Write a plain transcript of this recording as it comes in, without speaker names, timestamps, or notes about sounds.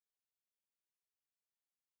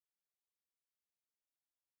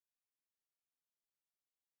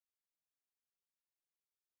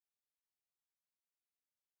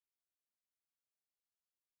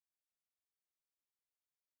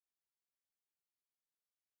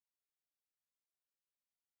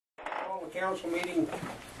Call the council meeting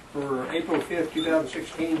for April 5th,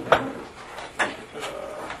 2016.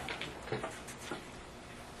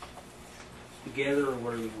 Together, or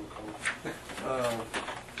whatever you want to call it.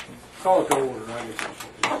 Call it to order, I guess.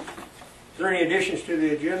 Is there any additions to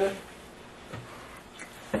the agenda?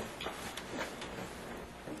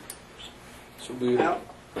 So we Out?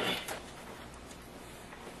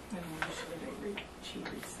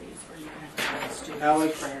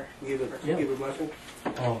 Alex, give a blessing.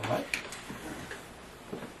 All right.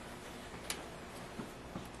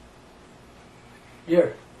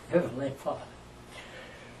 Dear Heavenly Father,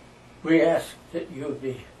 we ask that you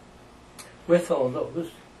be with all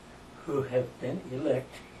those who have been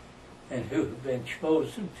elected and who have been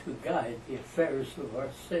chosen to guide the affairs of our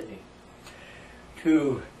city,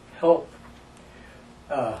 to help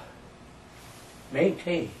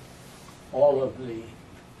maintain all of the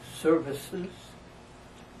services,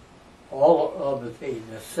 all of the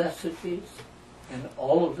necessities, and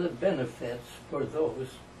all of the benefits for those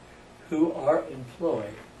who are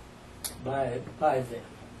employed by them.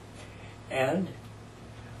 And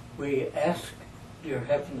we ask, dear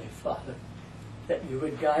Heavenly Father, that you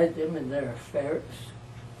would guide them in their affairs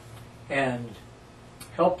and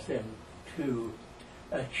help them to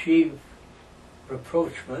achieve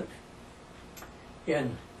rapprochement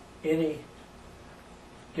in any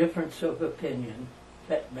difference of opinion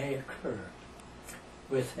that may occur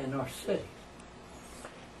within our city.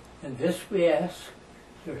 And this we ask,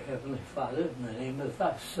 dear Heavenly Father, in the name of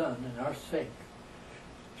thy Son and our Savior,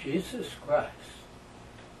 Jesus Christ,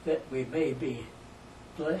 that we may be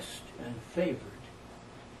blessed and favored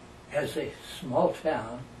as a small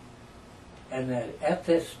town, and that at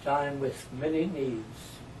this time, with many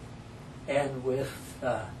needs and with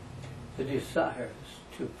the desires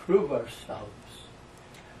to prove ourselves,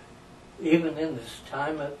 even in this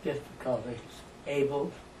time of difficulties,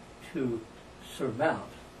 able to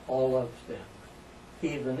surmount all of them,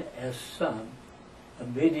 even as some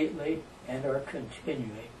immediately and are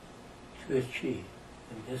continuing to achieve.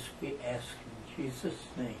 And this we ask in Jesus'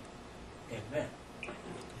 name. Amen.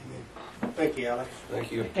 Amen. Thank you, Alex.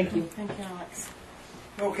 thank you. Thank you. Thank you, Alex.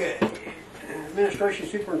 Okay. Administration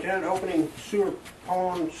Superintendent opening sewer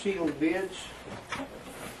pond sealed bids.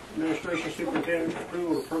 Administration Superintendent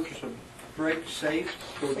approval to purchase a brake safe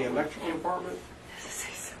for the electrical department.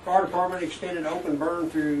 Fire department extended open burn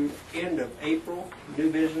through end of April. New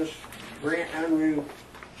business grant unruh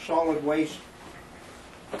solid waste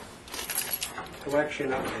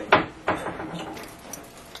collection update.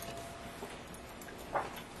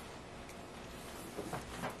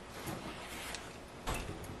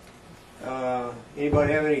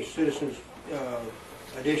 Anybody have any citizens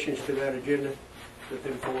additions to that agenda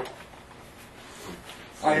within four?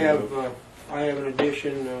 I have an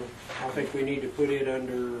addition. I think we need to put it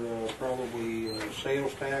under probably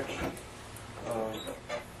sales tax.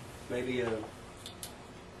 Maybe I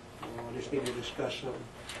just need to discuss something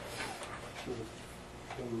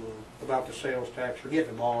about the sales tax or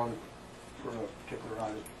getting a bond for a particular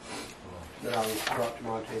item that I was brought to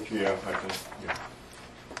my attention. Yeah, I can. Yeah.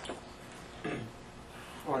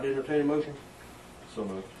 All right, entertain a motion. So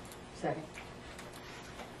moved. Second.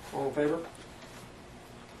 All in favor?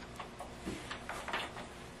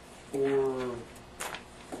 4-1.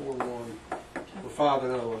 We're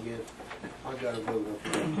 5-0 again. I got to vote up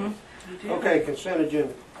here. You do. Okay, consent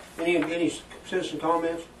agenda. Any citizen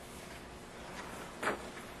comments?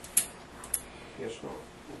 Yes, no.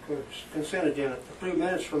 Okay. Consent agenda. Approved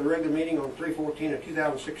minutes for the regular meeting on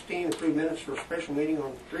 3/14/2016. Approved minutes for a special meeting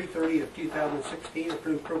on 3/30/2016.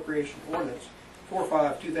 Approved appropriation ordinance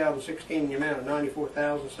 4/5/2016 in the amount of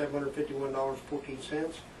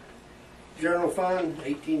 $94,751.14. General fund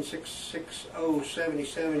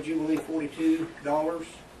 18,660.77. Jubilee $42.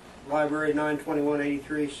 Library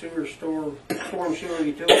 $921.83. Sewer storm sewer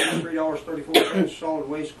utilities $3.34. Solid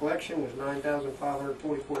waste collection was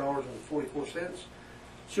 $9,544.44.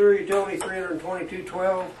 Sewer utility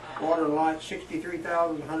 $322.12. Water and light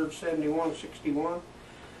 $63,171.61.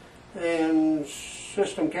 And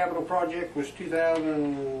system capital project was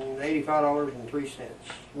 $2,085.03.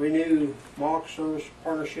 Renew mock service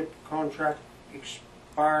partnership contract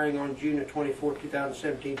expiring on June 24,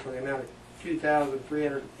 2017 for the amount of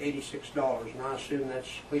 $2,386. And I assume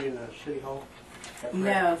that's cleaning the city hall?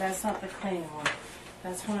 No, that's not the cleaning one.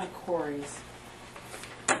 That's one of Corey's.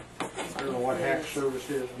 I don't know what hack service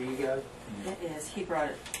is. Do you guys? It is. He brought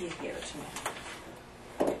it. He gave it to me.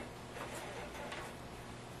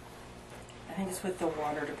 I think it's with the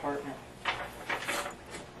water department.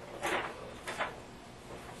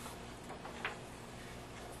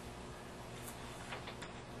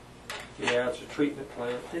 Yeah, it's a treatment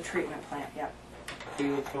plant. The treatment plant, yep.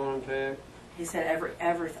 Field contact. He said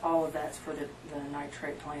all of that's for the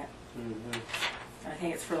nitrate plant. Mm-hmm. I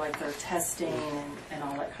think it's for like their testing and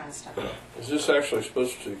all that kind of stuff. Is this actually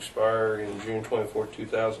supposed to expire in June 24,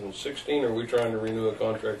 2016, or are we trying to renew a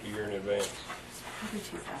contract a year in advance? Maybe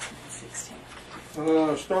 2016.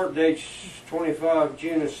 Start date's 25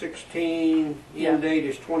 June of 16. Yeah. End date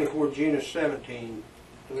is 24 June of 17.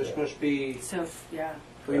 So this must be So, yeah.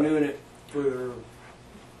 renewing it for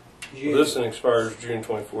June. Well, this one expires June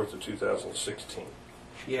 24th of 2016,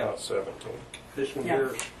 Yeah, not 17. this one Yeah.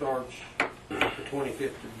 here starts the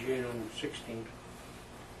 25th of June 16.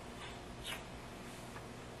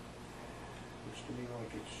 Looks to me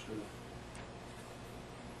like it's.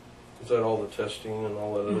 Is that all the testing and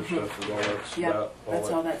all that other stuff? Is all that's Yeah, about? that's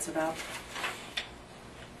all that's about.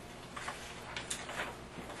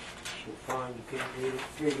 So fine, you can't read it.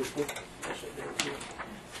 Here you go. That's it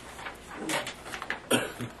there.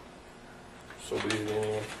 So be it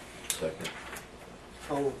anyway. Second.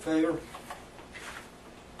 All in favor?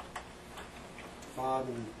 5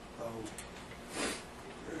 and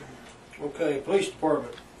okay, police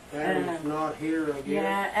department. Adam's not here again.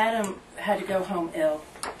 Yeah, Adam had to go home ill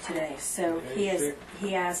today, so Okay,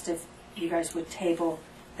 he asked if you guys would table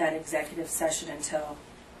that executive session until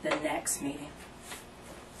the next meeting.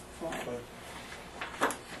 Okay.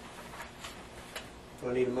 Do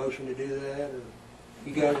I need a motion to do that, or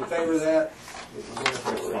you guys in favor of that?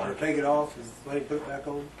 Or take it off and let him put it back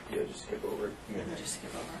on? Yeah, just skip over it. We'll just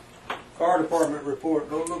skip over. Fire department report.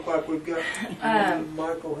 Don't look like we've got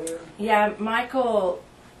Michael here. Yeah, Michael,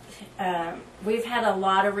 we've had a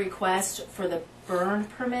lot of requests for the burn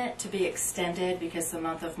permit to be extended because the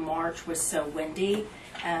month of March was so windy.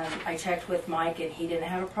 I checked with Mike and he didn't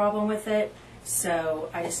have a problem with it. So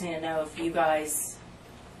I just need to know if you guys,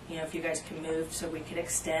 if you guys can move so we could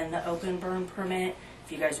extend the open burn permit.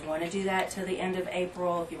 If you guys want to do that till the end of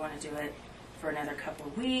April, if you want to do it for another couple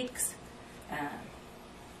of weeks.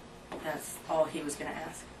 That's all he was going to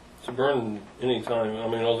ask. To burn any time. I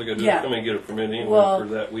mean, all they got to do Yeah. is come and get a permit anyway Well- for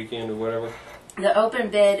that weekend or whatever. The open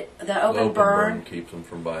burn keeps them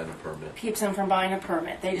from buying a permit. keeps them from buying a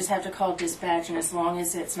permit. They just have to call dispatch, and as long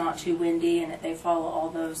as it's not too windy and that they follow all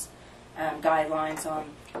those guidelines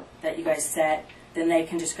that you guys set, then they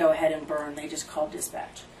can just go ahead and burn. They just call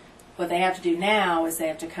dispatch. What they have to do now is they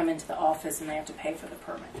have to come into the office and they have to pay for the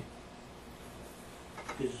permit.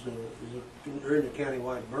 They're in the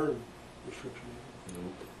countywide burn restriction.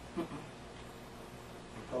 Nope.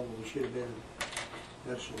 Probably should have been.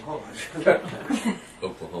 That's some hard.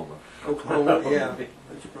 Oklahoma. Oklahoma, yeah.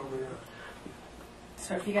 That's probably right.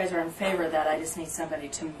 So if you guys are in favor of that, I just need somebody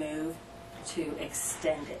to move to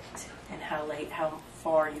extend it, and how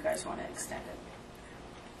far you guys want to extend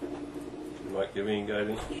it. You might give any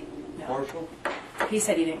guidance. No. Marshall, He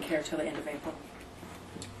said he didn't care till the end of April.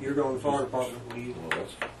 you're going to the fire department, will you? Well,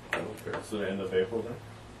 that's, I don't care. It's the end of April then?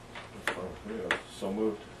 That's fine. Yeah, so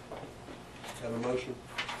moved. Have a motion?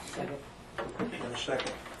 Second. And a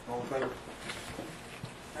second. All in favor?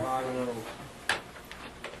 5-0.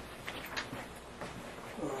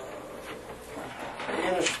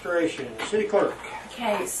 Administration, city clerk.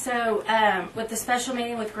 Okay, so with the special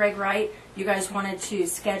meeting with Greg Wright, you guys wanted to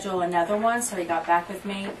schedule another one, so he got back with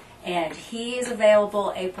me, and he is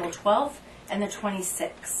available April 12th and the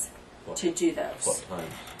 26th to do those. What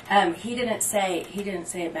time? He didn't say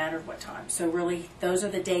it mattered what time. So really, those are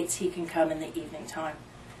the dates he can come in the evening time.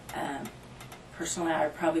 Personally, I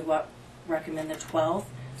would probably recommend the 12th.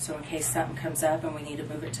 So in case something comes up and we need to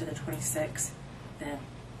move it to the 26th, then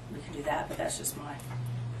we can do that. But that's just my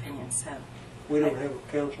opinion. So We don't have a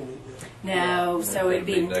council meeting yet. no, so it'd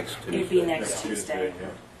be next it'd be next Tuesday.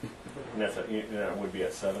 yeah. And that's it would be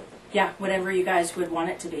at 7. Yeah, whatever you guys would want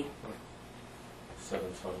it to be. 7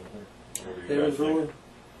 something. Whatever you David's guys think. rolling.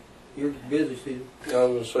 You're busy, Steve. I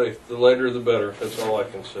was going to say, the later the better. That's all I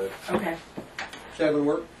can say. Okay. 7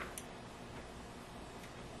 work?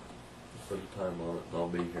 Put a time on it and I'll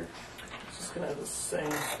be here. Just gonna have the same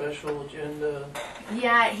special agenda.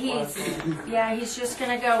 Yeah, he's just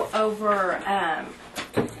going to go over.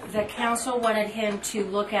 The council wanted him to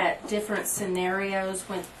look at different scenarios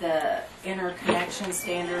with the interconnection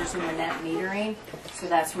standards and the net metering. So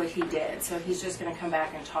that's what he did. So he's just going to come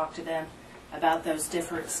back and talk to them about those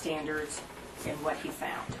different standards and what he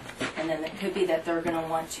found. And then it could be that they're going to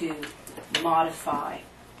want to modify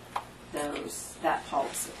that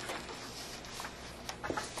policy.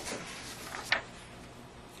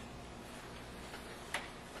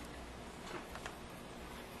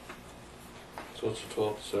 So it's the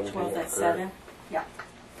 12th, 17th. 12th at 7? Yeah.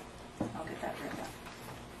 I'll get that written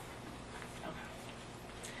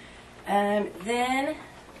Then,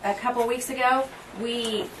 a couple weeks ago,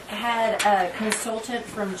 we had a consultant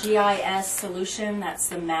from GIS Solution. That's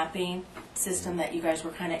the mapping system that you guys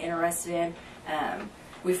were kind of interested in.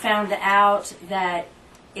 We found out that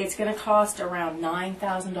it's going to cost around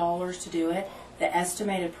 $9,000 to do it. The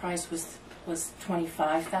estimated price was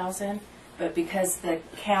 $25,000, but because the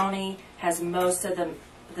county has most of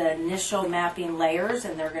the initial mapping layers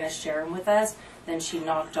and they're going to share them with us, then she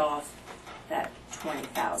knocked off that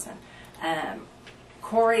 $20,000.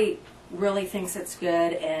 Corey really thinks it's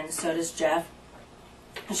good, and so does Jeff.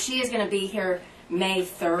 She is going to be here May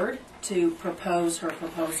 3rd to propose her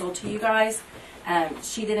proposal to you guys.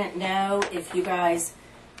 She didn't know if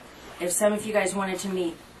some of you guys wanted to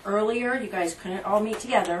meet earlier. You guys couldn't all meet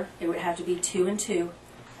together. It would have to be 2 and 2.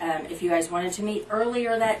 If you guys wanted to meet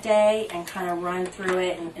earlier that day and kind of run through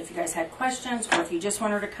it, and if you guys had questions, or if you just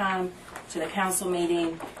want her to come to the council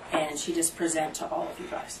meeting and she just present to all of you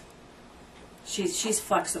guys. She's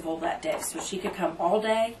flexible that day, so she could come all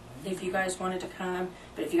day if you guys wanted to come.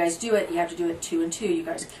 But if you guys do it, you have to do it 2 and 2. You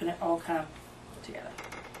guys couldn't all come together.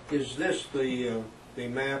 Is this the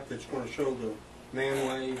map that's going to show the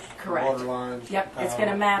manways, Correct. water lines? Yep, it's going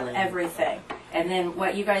to map everything. And then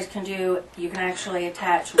what you guys can do, you can actually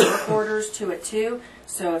attach work orders to it too.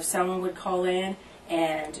 So if someone would call in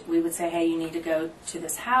and we would say, hey, you need to go to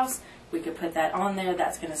this house, we could put that on there.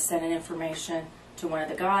 That's going to send an information to one of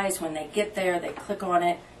the guys. When they get there, they click on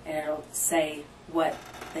it and it'll say what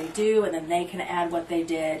they do, and then they can add what they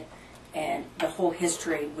did, and the whole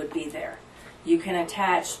history would be there. You can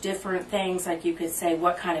attach different things, like you could say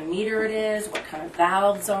what kind of meter it is, what kind of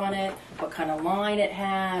valves on it, what kind of line it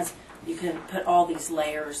has. You can put all these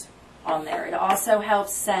layers on there. It also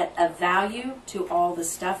helps set a value to all the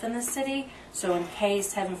stuff in the city, so in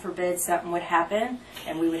case, heaven forbid, something would happen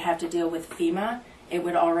and we would have to deal with FEMA, it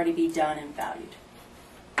would already be done and valued.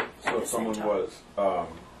 So if someone was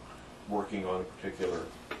working on a particular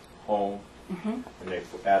home and they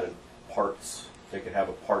added parts, they could have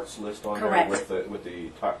a parts list on Correct. there with the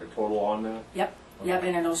total on that? Yep. Yep,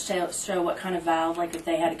 and it'll show what kind of valve, like if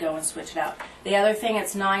they had to go and switch it out. The other thing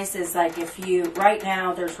that's nice is, like, if you, right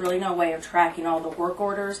now, there's really no way of tracking all the work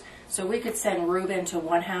orders, so we could send Ruben to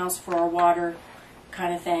one house for our water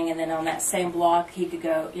kind of thing, and then on that same block, he could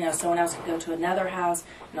go, someone else could go to another house,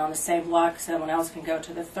 and on the same block, someone else can go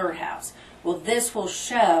to the third house. Well, this will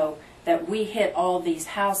show that we hit all these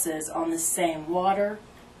houses on the same water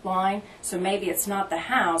line, so maybe it's not the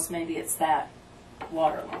house, maybe it's that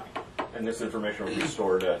water line. And this information will be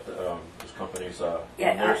stored at this company's on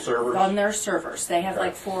Yeah, their servers? On their servers. They have Okay.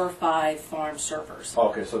 like 4 or 5 farm servers. Oh,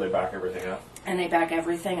 okay, so they back everything up? And they back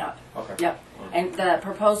everything up. Okay. Yep. And the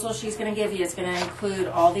proposal she's going to give you is going to include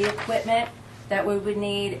all the equipment that we would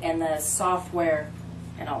need and the software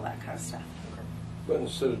and all that kind of stuff. But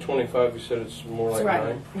instead of 25, you said it's more like Right.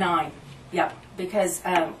 9? 9. Yep. Because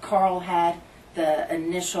Carl had the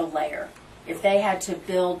initial layer. If they had to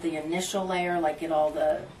build the initial layer, like get all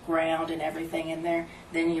the ground and everything in there,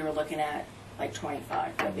 then you were looking at like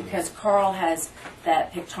 25. But because Carl has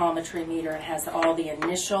that pictometry meter and has all the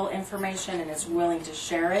initial information and is willing to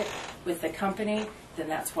share it with the company, then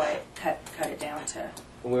that's why it cut it down to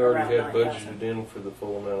We already around had 9,000. budgeted in for the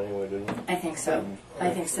full amount anyway, didn't we? I think so. I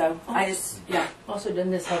think so. Yeah. Also, doesn't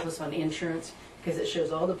this help us on insurance? Because it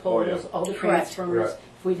shows all the poles, yeah. all the Correct. transformers. Right.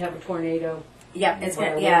 If we'd have a tornado, Yeah, it's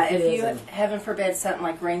gonna, Whatever yeah. it If is, you, and- heaven forbid, something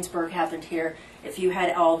like Greensburg happened here, if you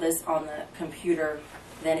had all this on the computer,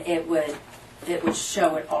 then it would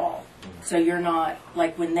show it all. So you're not,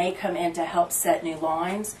 like when they come in to help set new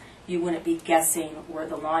lines, you wouldn't be guessing where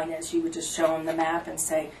the line is. You would just show them the map and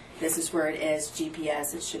say, this is where it is,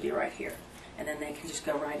 GPS, it should be right here. And then they can just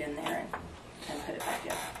go right in there and put it back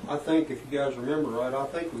in. I think, if you guys remember right, I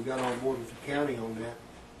think we got on board with the county on that.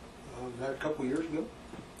 Was that a couple of years ago?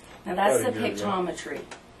 Now that's the About a year ago. pictometry.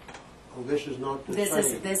 Oh, this is not the This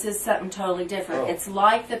same. is something totally different. Oh. It's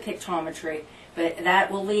like the pictometry, but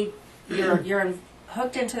that will lead you're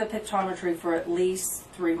hooked into the pictometry for at least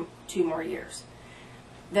 2 more years.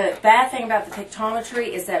 The bad thing about the pictometry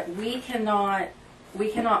is that we cannot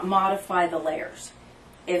modify the layers.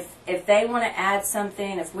 If they want to add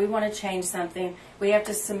something, if we want to change something, we have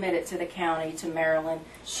to submit it to the county, to Maryland.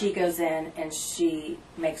 She goes in and she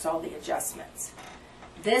makes all the adjustments.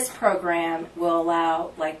 This program will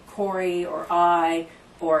allow, like Corey or I,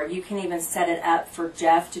 or you can even set it up for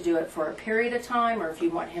Jeff to do it for a period of time, or if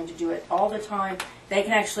you want him to do it all the time, they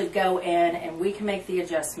can actually go in and we can make the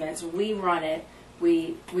adjustments. We run it.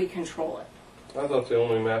 We control it. I thought the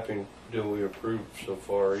only mapping deal we approved so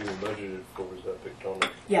far, even budgeted for, was that pictometry.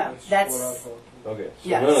 Yeah, what I that's thought. Okay, so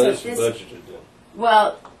Yeah, none so of this is this- budgeted then.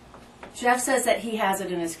 well. Jeff says that he has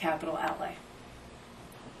it in his capital outlay.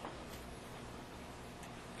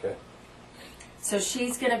 Okay. So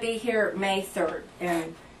she's going to be here May 3rd,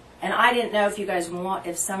 and I didn't know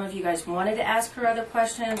if some of you guys wanted to ask her other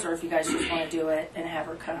questions, or if you guys just want to do it and have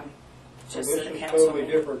her come just So to the this is council. totally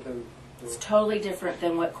meeting. different than. It's totally different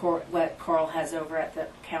than what Carl has over at the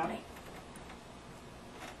county.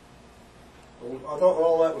 I thought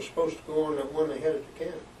all that was supposed to go on that one they had at the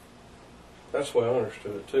county. That's the way I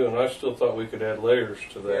understood it too, and I still thought we could add layers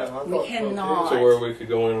to that. Yeah, I thought We so, too. cannot. To where we could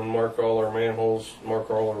go in and mark all our manholes,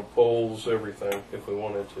 mark all our poles, everything, if we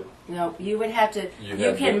wanted to. No, you would have to. You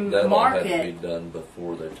can that all mark had to it. be done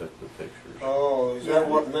before they took the pictures. Oh, is that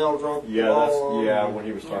what Mel drunk? Yeah, that's when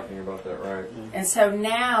he was talking about that, right? And so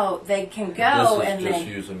now they can go This and is just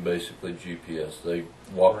they. using basically GPS. They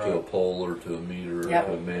walk to a Right. pole or to a meter Yep.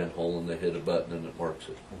 or to a manhole and they hit a button and it marks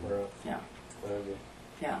it. Right. Yeah, Maybe.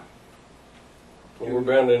 yeah. Well, we're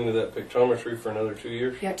bound into that pictometry for another 2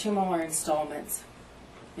 years. Yeah, 2 more installments.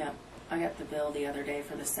 Yeah, I got the bill the other day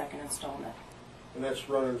for the second installment. And that's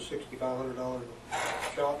running $6,500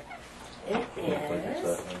 a shot. It I don't think it's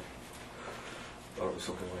is. that high. Thought it was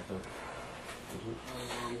something like that.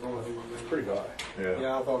 It's pretty high.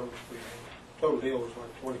 Yeah, I thought it was pretty high. Total deal was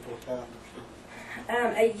like 24,000 or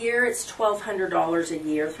something. A year, it's $1,200 a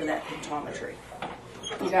year for that pictometry.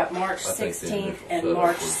 You got March I think the 16th initial and setup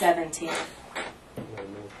March was- 17th.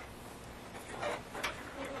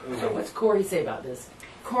 So what's Corey say about this?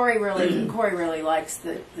 Corey really likes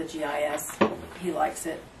the GIS. He likes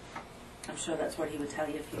it. I'm sure that's what he would tell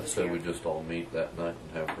you if he I was said here. we just all meet that night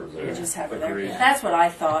and have her You there. just have her there. Agreed. That's what I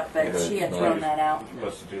thought, but Yeah, she had it's thrown nice. that out.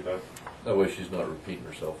 Let's do that. That way she's not repeating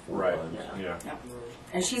herself 4 times. Yeah.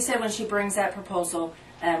 And she said when she brings that proposal,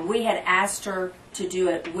 we had asked her to do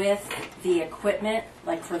it with the equipment,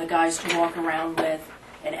 like for the guys to walk around with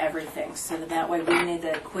and everything. So that way we knew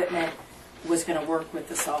the equipment was going to work with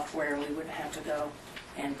the software and we wouldn't have to go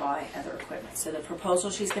and buy other equipment. So the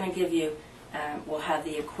proposal she's going to give you will have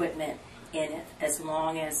the equipment in it as well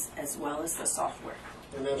as the software.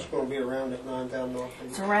 And that's going to be around that $9,000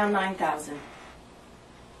 It's fee. around $9,000.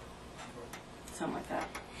 Something like that.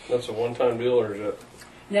 That's a one-time deal, or is that?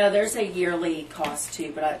 No, there's a yearly cost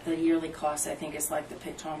too, but the yearly cost I think is like the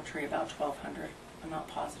pictometry, about $1,200. I'm not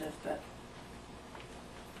positive, but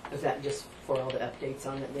Is that just for all the updates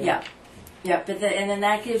on it then? yeah, yeah. But and then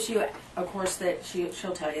that gives you, of course, that she'll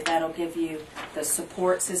tell you that'll give you the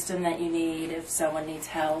support system that you need if someone needs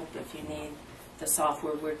help, if you need the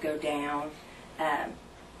software would go down.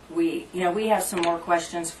 We have some more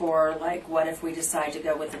questions for, like, what if we decide to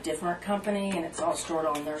go with a different company and it's all stored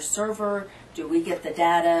on their server? Do we get the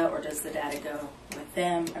data, or does the data go with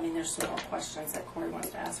them? I mean, there's some more questions that Corey wants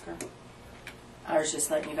to ask her. I was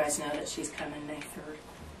just letting you guys know that she's coming May 3rd.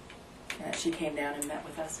 And that she came down and met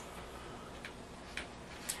with us.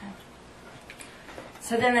 Okay.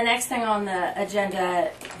 So then the next thing on the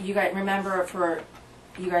agenda, you guys remember, for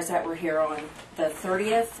you guys that were here on the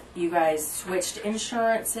 30th, you guys switched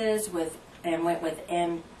insurances and went with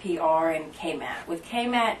MPR and KMAT. With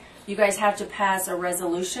KMAT, you guys have to pass a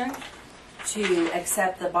resolution to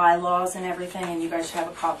accept the bylaws and everything, and you guys should have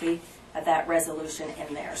a copy of that resolution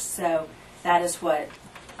in there. So that is what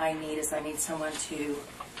I need someone to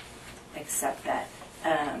accept that.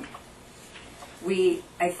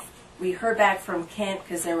 We heard back from Kent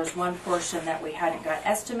because there was one portion that we hadn't got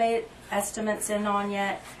estimates in on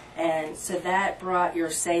yet, and so that brought your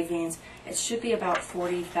savings. It should be about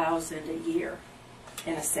 $40,000 a year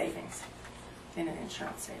in a savings, in an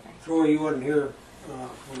insurance savings. Troy, you wasn't here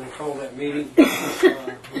when they called that meeting.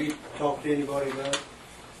 We talked to anybody about it?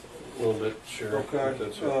 A little bit, sure. Okay.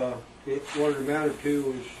 That's it. What it amounted to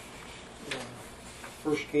was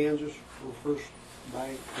First Kansas or First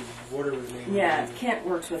Bank, or whatever the name Yeah, is. Kent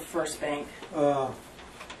works with First Bank.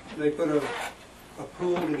 They put a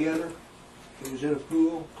pool together. It was in a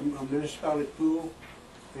pool, a municipality pool,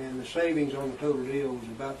 and the savings on the total deal was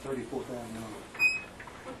about $34,000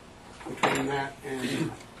 between that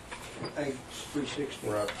and Egg 360.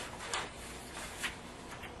 Right.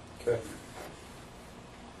 Okay.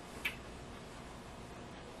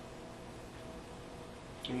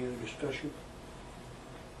 Any other discussion?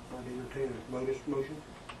 I'd entertain a motion.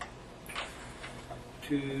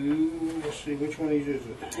 Let's see, which one of these is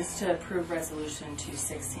it? It's to approve resolution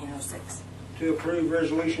 21606. To approve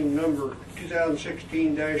resolution number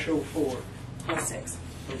 2016-04. 06.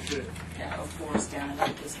 That's it. Yeah, 04 is down in the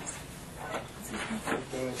business.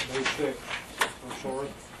 06. I'm sorry.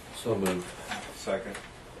 So moved. Second.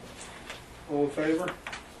 All in favor?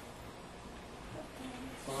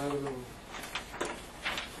 5-0.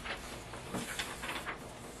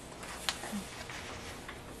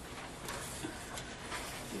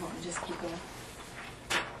 just keep going.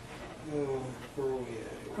 Where are we at here?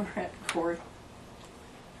 We're at Corey.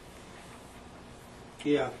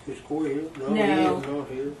 Yeah, is Corey here? No, No.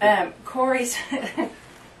 he is not here. Corey's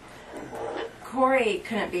Corey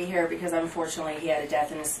couldn't be here because unfortunately he had a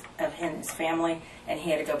death in his family, and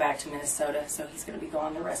he had to go back to Minnesota, so he's going to be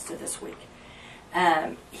gone the rest of this week.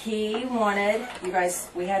 He wanted, you guys,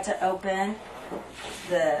 we had to open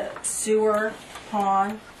the sewer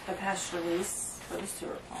pond, the past release for the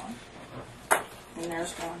sewer pond. And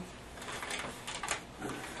there's one.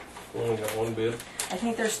 We only got one bid. I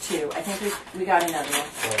think there's two. I think we got another one.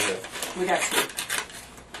 Oh, yeah. We got two.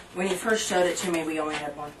 When he first showed it to me, we only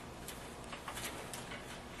had one.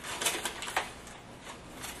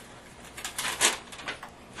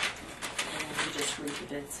 And then you just read the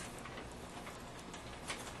bids.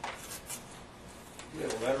 You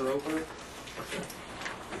got a letter opener?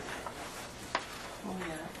 Oh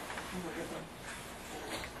yeah. Look at them.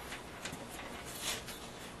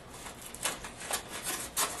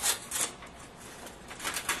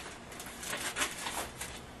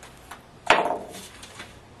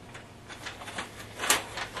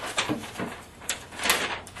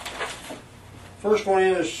 First one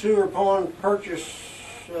is sewer pond purchase.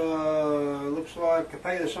 Looks like I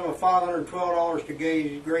pay the sum of $512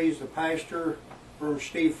 to graze the pasture from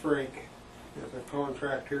Steve Frank. There's a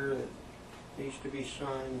contract here that needs to be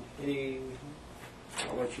signed.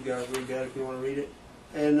 I'll let you guys read that if you want to read it.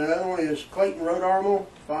 And the other one is Clayton Road Armo,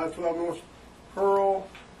 512 North Pearl.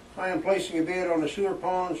 I am placing a bid on the sewer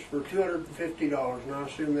ponds for $250, and I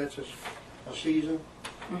assume that's a season.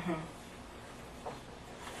 Mm-hmm.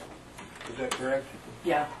 Is that correct?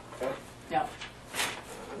 Yeah. Okay. Yeah.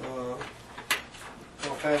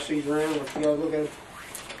 I'll pass these around. Let you guys look at them.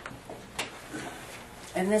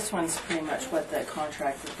 And this one's pretty much what the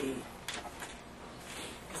contract would be.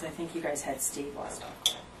 Because I think you guys had Steve last time.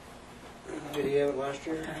 Did he have it last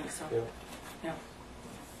year? I think so. Yeah. Yeah.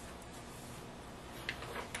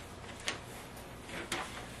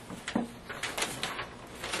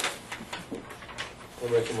 I'll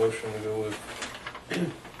make a motion to go with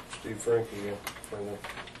Steve Frank again for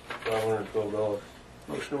the $512.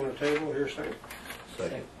 Motion on the table. Here, second.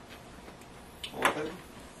 Second. All in favor?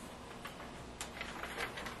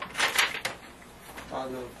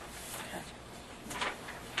 5 no.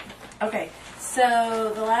 Okay,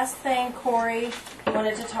 so the last thing Corey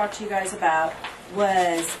wanted to talk to you guys about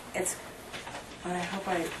was, and I hope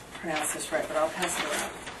I pronounce this right, but I'll pass it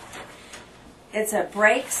around. It's a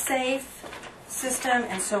brake safe system,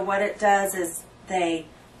 and so what it does is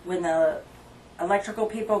when the electrical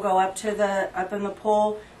people go up in the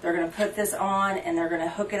pole, they're going to put this on and they're going to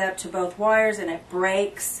hook it up to both wires, and it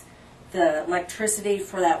breaks the electricity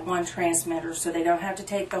for that one transmitter, so they don't have to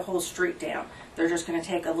take the whole street down. They're just going to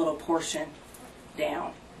take a little portion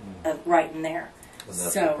down, right in there. And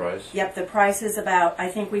that's the price? Yep, the price is about, I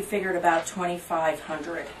think we figured about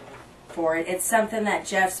 $2,500 for it. It's something that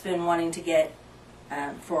Jeff's been wanting to get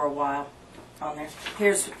for a while on there.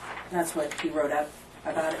 That's what he wrote up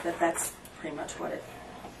about it, but that's pretty much what it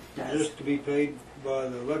does. Just to be paid by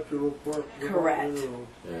the electrical department? Correct.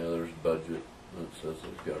 Yeah, there's budget. It says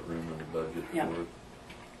it's got room in the budget Yeah. for it.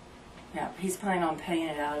 Yeah, he's planning on paying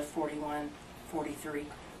it out of 41, 43.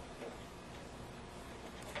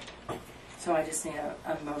 So I just need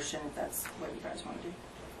a motion if that's what you guys want to do.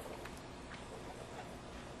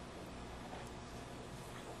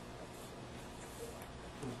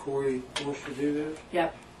 Corey wants to do this?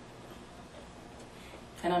 Yep.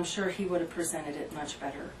 And I'm sure he would have presented it much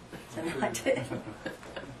better than I did.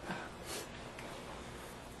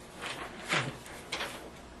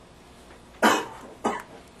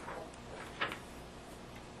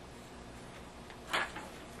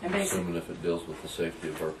 And basically, Assuming if it deals with the safety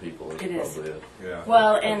of our people, it's It is. probably Yeah.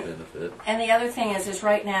 well, a and benefit. the other thing is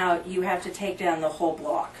right now you have to take down the whole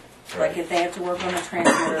block. Right. Like if they have to work on the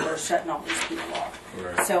transmitter, they're shutting all these people off.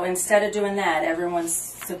 Right. So instead of doing that, everyone's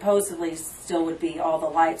supposedly still would be, all the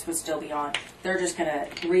lights would still be on. They're just going to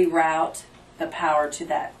reroute the power to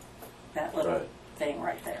that little Right. thing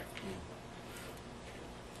right there.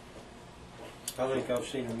 I think I've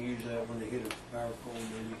seen them use that when they hit a power pole.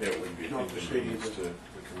 Maybe. It would be Not a the city, convenience but to the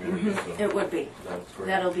community. So. It would be. That's great.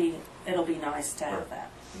 It'll be nice to have Right. that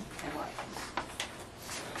in life.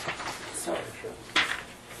 So,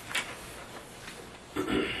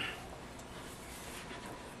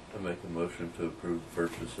 I make a motion to approve the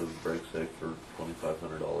purchase of a brake safe for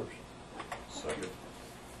 $2,500. Second.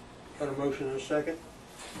 Got a motion and a second.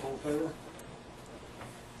 All in favor?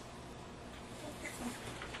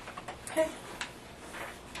 okay,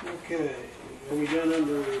 Okay. Are we done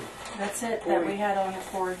under that's it that we had on the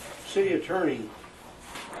board. city attorney?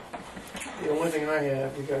 The only thing I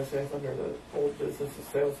have, you guys have under the old business is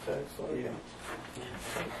sales tax, so Yeah.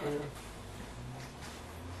 yeah.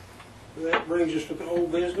 That brings us to the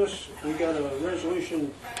old business. We got a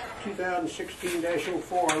resolution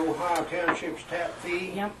 2016-04, Ohio Township's tap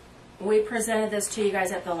fee. Yep. We presented this to you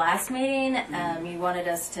guys at the last meeting. You wanted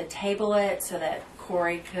us to table it so that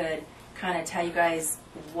Corey could kind of tell you guys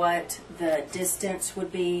what the distance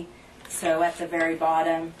would be. So at the very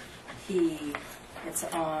bottom, it's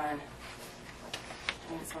on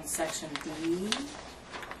section D.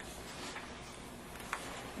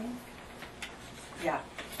 Yeah.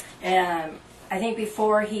 I think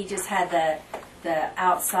before he just had the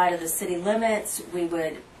outside of the city limits, we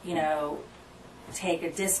would, take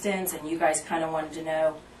a distance, and you guys kind of wanted to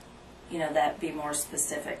know, that be more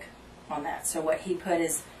specific on that. So what he put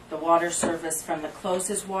is the water service from the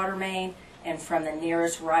closest water main and from the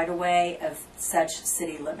nearest right-of-way of such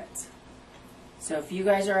city limits. So if you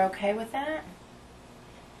guys are okay with that,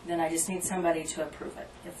 then I just need somebody to approve it.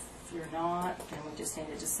 If you're not, then we just need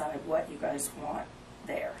to decide what you guys want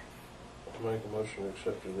there. I'll make a motion to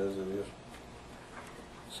accept it as it is.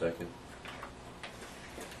 Second.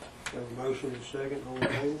 Have a motion and a second on the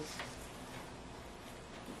table.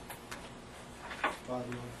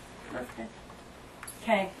 Perfect.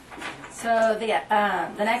 Okay, so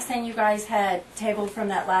the next thing you guys had tabled from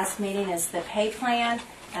that last meeting is the pay plan.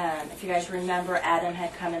 If you guys remember, Adam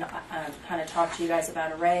had come and kind of talked to you guys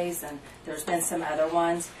about a raise, and there's been some other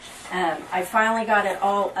ones. I finally got it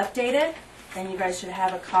all updated, and you guys should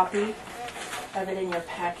have a copy of it in your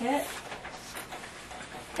packet.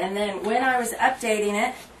 And then when I was updating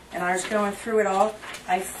it, and I was going through it all,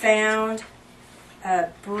 I found a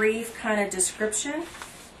brief kind of description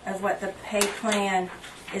of what the pay plan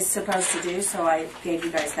is supposed to do, so I gave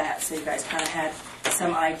you guys that, so you guys kind of had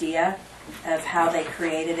some idea of how they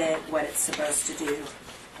created it, what it's supposed to do,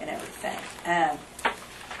 and everything.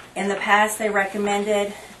 In the past, they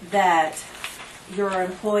recommended that your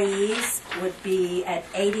employees would be at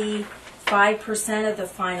 85% of the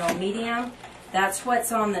final medium. That's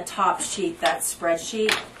what's on the top sheet, that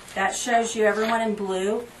spreadsheet. That shows you everyone in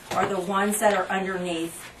blue are the ones that are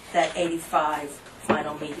underneath that 85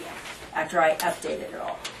 final medium after I updated it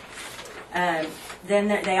all. Then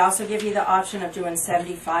they also give you the option of doing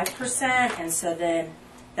 75%, and so then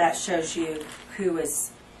that shows you who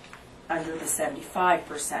is under the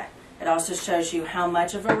 75%. It also shows you how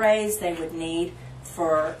much of a raise they would need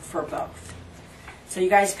for both. So you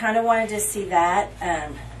guys kind of wanted to see that.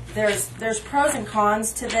 There's pros and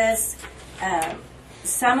cons to this.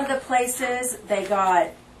 Some of the places they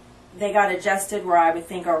got adjusted where I would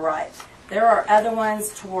think are right. There are other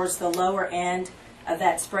ones towards the lower end of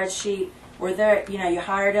that spreadsheet where you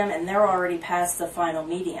hired them and they're already past the final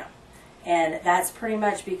medium, and that's pretty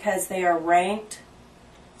much because they are ranked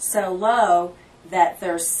so low that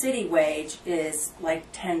their city wage is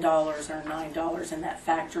like $10 or $9 in that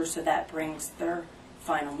factor, so that brings their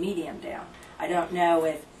final medium down. I don't know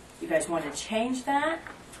if you guys want to change that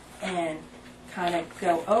and kind of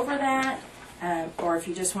go over that, or if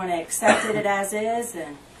you just want to accept it as is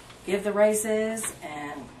and give the raises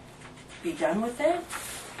and be done with it.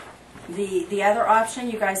 The other option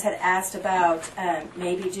you guys had asked about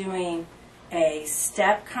maybe doing a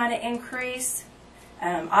step kind of increase.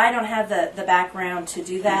 I don't have the background to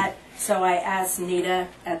do that, so I asked Nita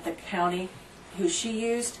at the county who she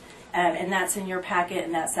used, and that's in your packet,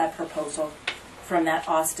 and that's that proposal from that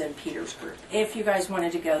Austin Peters group. If you guys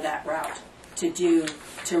wanted to go that route to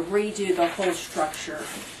redo the whole structure,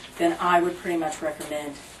 then I would pretty much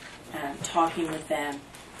recommend talking with them.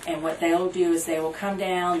 And what they'll do is they will come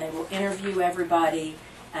down, they will interview everybody,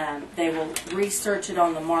 they will research it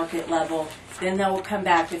on the market level, then they will come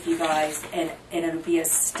back with you guys, and it'll be a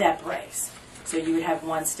step raise. So you would have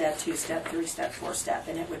 1 step, 2 step, 3 step, 4 step,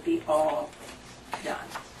 and it would be all done.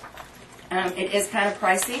 It is kind of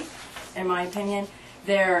pricey, in my opinion.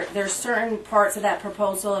 There's certain parts of that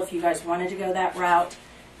proposal, if you guys wanted to go that route,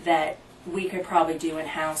 that we could probably do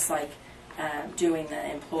in-house, like doing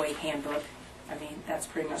the employee handbook. I mean, that's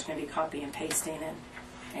pretty much going to be copy and pasting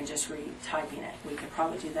and just retyping it. We could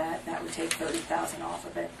probably do that. That would take $30,000 off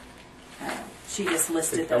of it. She just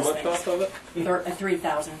listed those How things. much off of it?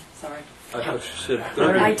 $3,000. Sorry. I thought she said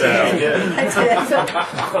I 30,000. did. I did.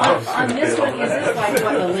 On this one, is this like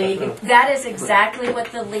what the league? That is exactly what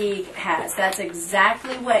the league has. That's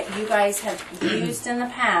exactly what you guys have used in the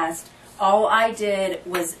past. All I did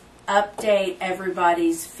was update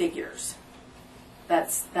everybody's figures.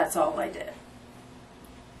 That's all I did.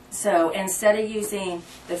 So instead of using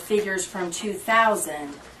the figures from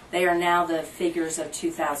 2000, they are now the figures of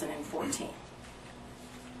 2014.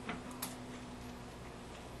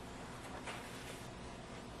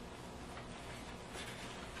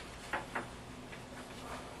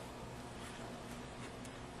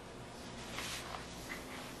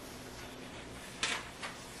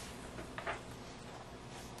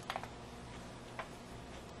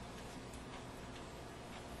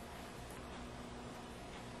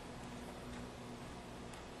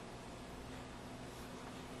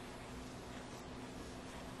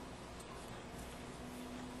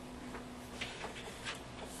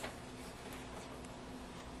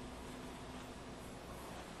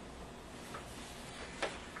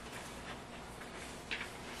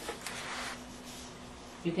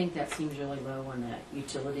 You think that seems really low on that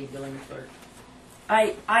utility billing clerk?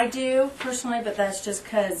 I do personally, but that's just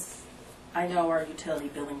because I know our utility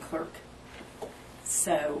billing clerk.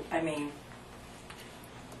 So, I mean,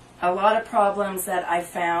 a lot of problems that I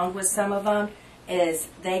found with some of them is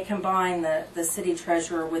they combine the city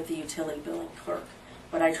treasurer with the utility billing clerk.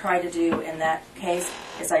 What I try to do in that case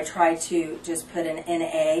is I try to just put an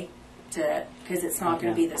NA to, because it's not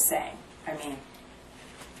going to be the same. I mean,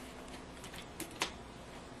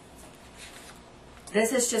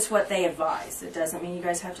 this is just what they advise. It doesn't mean you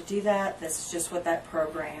guys have to do that. This is just what that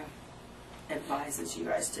program advises you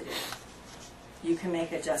guys to do. You can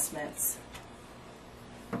make adjustments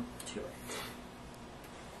to it.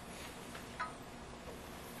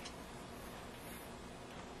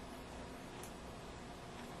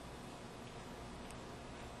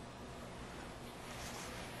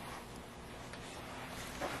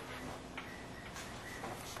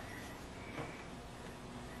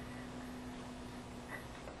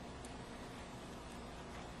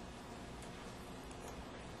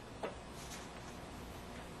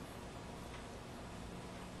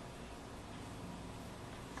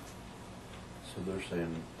 So they're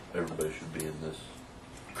saying everybody should be in this.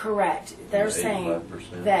 Correct. They're saying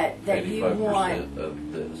 85%, that you want. 85%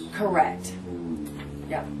 of this. Correct.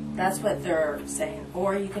 Yep, that's what they're saying.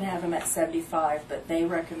 Or you can have them at 75, but they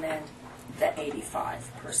recommend the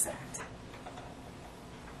 85%.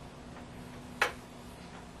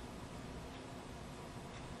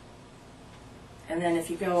 And then if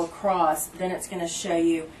you go across, then it's going to show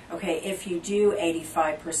you, okay, if you do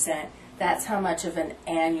 85%, that's how much of an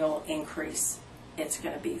annual increase it's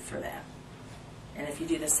going to be for them. And if you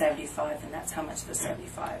do the 75, then that's how much the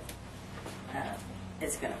 75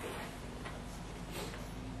 is going to be.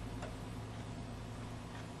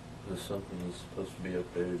 Is this something that's supposed to be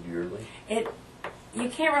updated yearly? You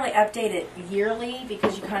can't really update it yearly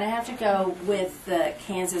because you kind of have to go with the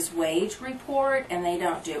Kansas wage report, and they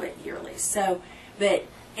don't do it yearly. So, but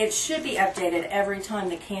it should be updated every time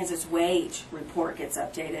the Kansas wage report gets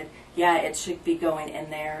updated. Yeah, it should be going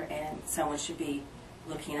in there, and someone should be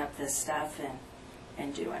looking up this stuff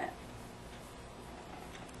and doing it.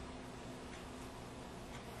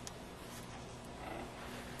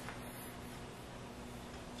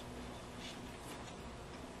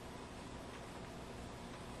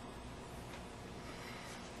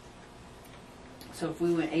 So if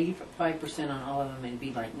we went 85% on all of them, it'd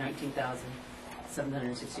be like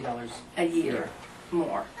 $19,760 A year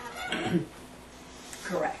more.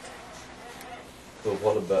 Correct. But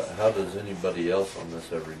what about, how does anybody else on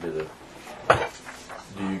this ever get it?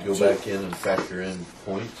 Do you go back in and factor in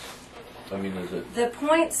points? I mean, is it? The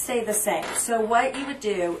points stay the same. So what you would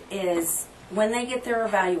do is when they get their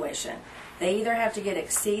evaluation, they either have to get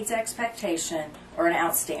exceeds expectation or an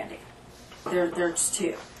outstanding. There's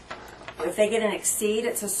two. If they get an exceed,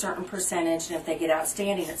 it's a certain percentage, and if they get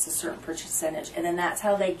outstanding, it's a certain percentage. And then that's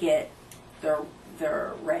how they get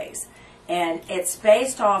their raise. And it's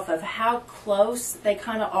based off of how close they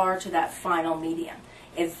kind of are to that final median.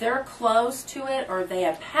 If they're close to it or they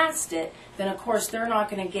have passed it, then of course they're not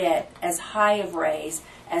going to get as high of raise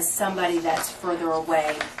as somebody that's further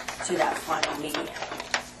away to that final median.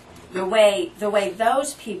 The way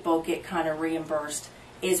those people get kind of reimbursed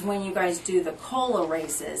is when you guys do the COLA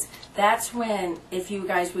raises. That's when, if you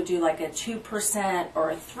guys would do like a 2%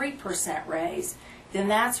 or a 3% raise, then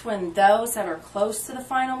that's when those that are close to the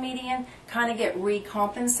final median kind of get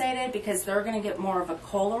recompensated because they're going to get more of a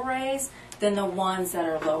COLA raise than the ones that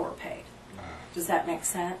are lower paid. Does that make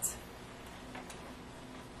sense?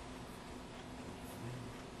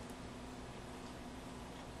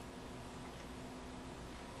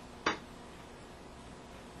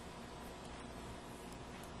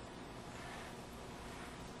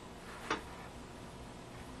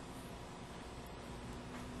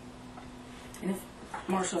 And if,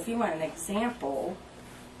 Marshall, if you want an example,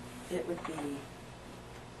 it would be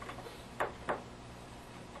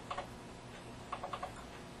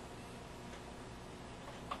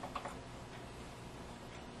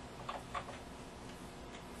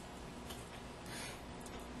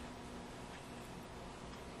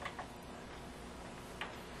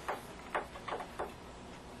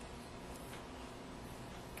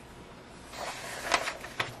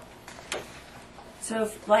so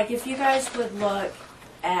if you guys would look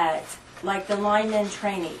at like the lineman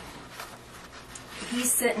trainee, he's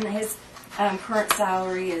sitting, his current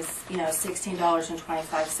salary is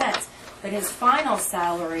 $16.25, but his final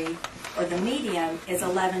salary or the median is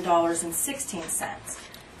 $11.16.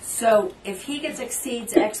 So if he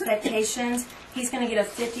exceeds expectations, he's going to get a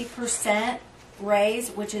 50%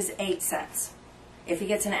 raise, which is 8 cents. If he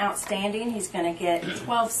gets an outstanding, he's going to get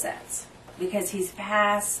 12 cents because he's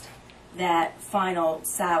past that final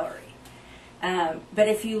salary. But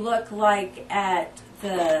if you look like at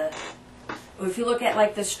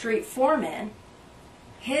like the street foreman,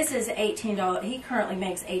 his is $18. He currently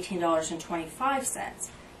makes $18.25.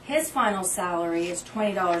 His final salary is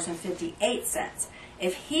 $20.58.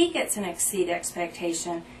 If he gets an exceed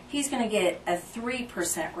expectation, he's going to get a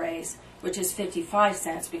 3% raise, which is 55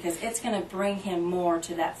 cents, because it's going to bring him more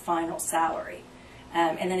to that final salary.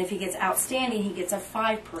 And then if he gets outstanding, he gets a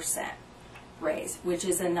 5% raise, which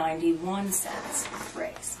is a 91 cents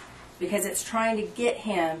raise, because it's trying to get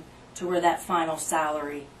him to where that final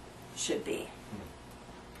salary should be,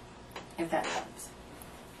 if that helps.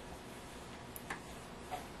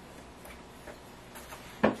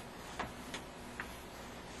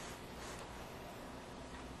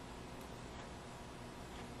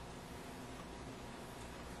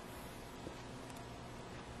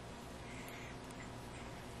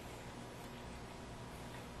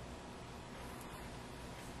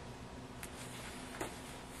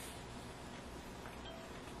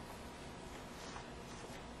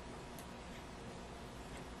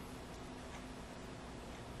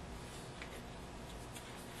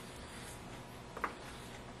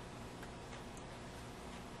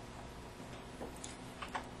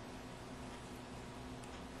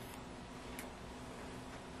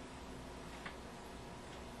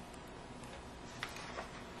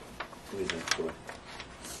 What do you think, Troy?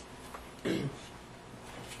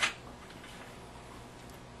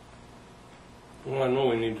 Well, I know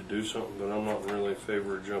we need to do something, but I'm not really in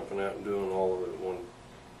favor of jumping out and doing all of it in one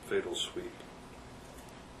fatal sweep.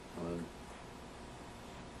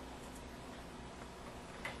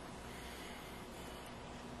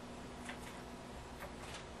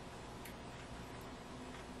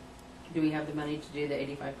 Do we have the money to do the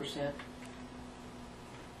 85%?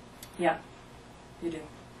 Yeah, you do.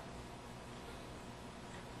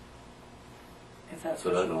 If that's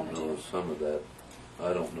But what I you want don't to know do. if some of that,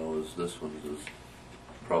 I don't know as this one is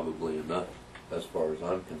probably enough as far as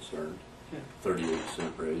I'm concerned. Yeah.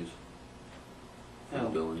 38-cent raise. For the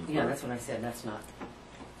billing Yeah, clerk. that's what I said. That's not.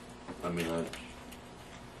 I mean, I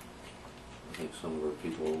think some of our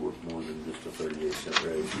people are worth more than just a 38-cent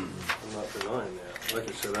raise. I'm not denying that. Like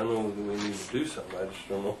I said, I know we need to do something, I just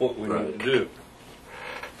don't know what we Right. need to do.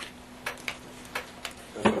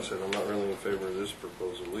 As I said, I'm not really in favor of this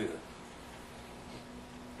proposal either.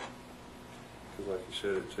 Because like you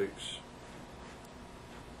said, it takes...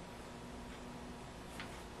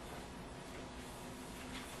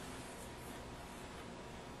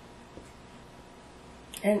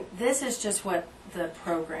 And this is just what the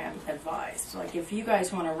program advised. Like, if you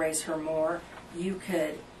guys want to raise her more, you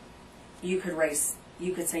could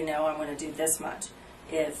say, no, I'm going to do this much.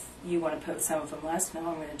 If you want to put some of them less, no,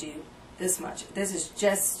 I'm going to do this much. This is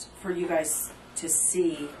just for you guys to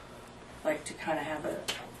see, like, to kind of have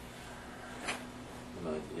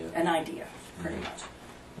an idea, pretty much.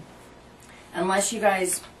 Unless you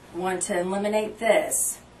guys want to eliminate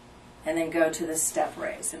this and then go to the step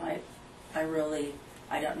raise. And I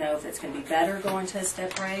don't know if it's going to be better going to a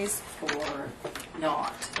step raise or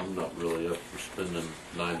not. I'm not really up for spending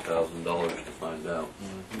 $9,000 to find out.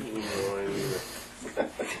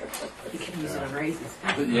 You can use it on raises.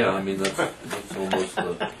 But yeah, I mean, that's almost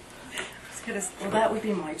the... Well, that would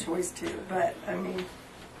be my choice too, but I mean,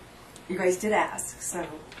 you guys did ask, so.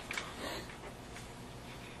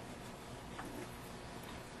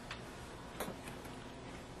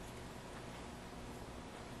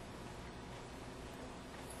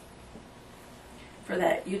 For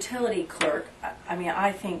that utility clerk, I mean,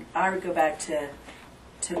 I think I would go back to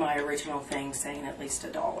my original thing saying at least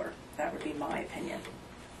 $1. That would be my opinion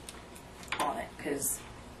on it, because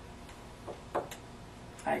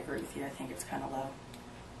I agree with you. I think it's kind of low.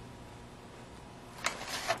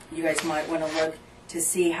 You guys might want to look to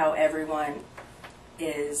see how everyone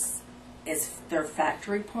is their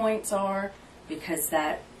factory points are, because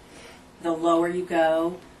that the lower you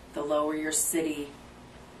go, the lower your city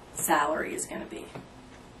salary is going to be.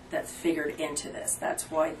 That's figured into this. That's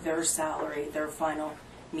why their salary, their final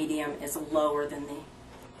medium, is lower than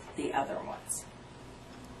the other ones.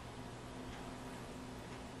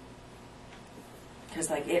 Because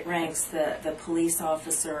like it ranks the police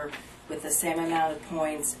officer with the same amount of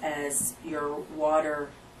points as your water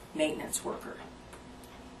maintenance worker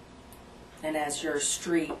and as your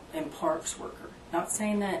street and parks worker. Not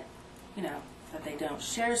saying that, you know, that they don't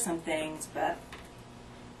share some things, but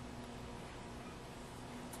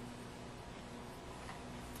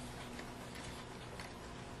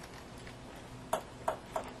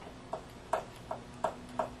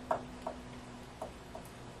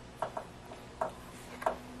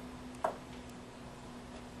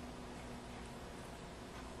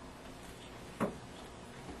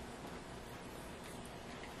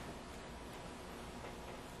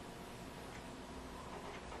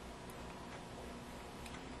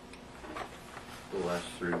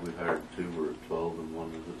last three we hired, two were at 12 and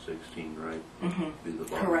one was at 16, right? Mhm. Be the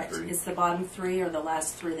bottom Correct. three. It's the bottom three or the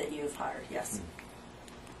last three that you've hired, yes.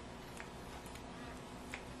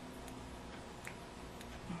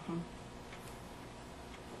 Mhm.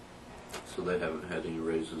 So they haven't had any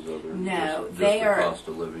raises other than No, just they the are- cost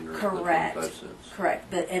of living rate, the Correct. 25 cents. Correct,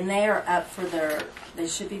 but, and they are up for they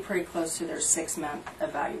should be pretty close to their 6-month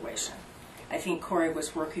evaluation. I think Corey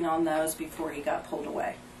was working on those before he got pulled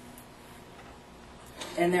away.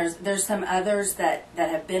 And there's some others that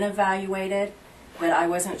have been evaluated, but I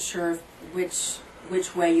wasn't sure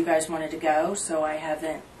which way you guys wanted to go, so I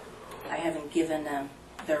haven't given them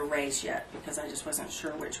their raise yet, because I just wasn't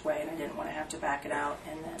sure which way, and I didn't want to have to back it out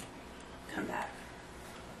and then come back.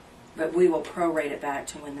 But we will prorate it back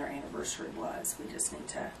to when their anniversary was. We just need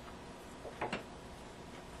to.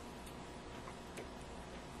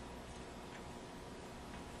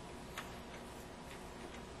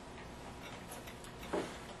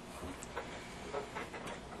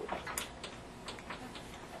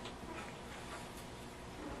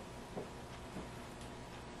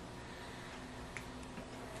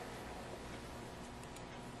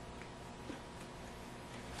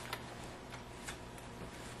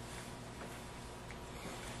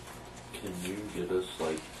 Can you get us,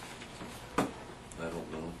 like, I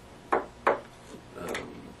don't know,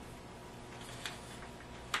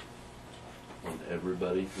 on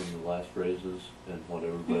everybody from the last raises and what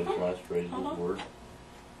everybody's last raises were?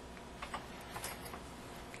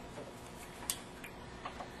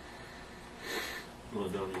 Well,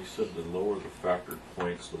 Donnie, you said the lower the factored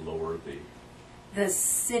points, the lower the. The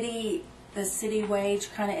city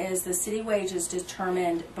wage kind of is. The city wage is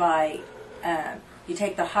determined by. You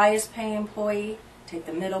take the highest paying employee, take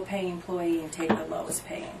the middle paying employee, and take the lowest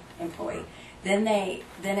paying employee. Then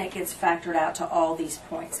it gets factored out to all these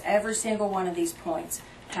points. Every single one of these points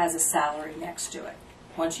has a salary next to it.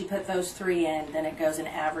 Once you put those three in, then it goes and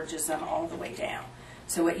averages them all the way down.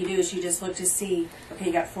 So what you do is you just look to see, okay,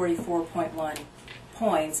 you got 44.1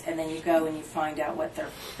 points, and then you go and you find out what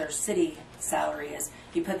their city salary is.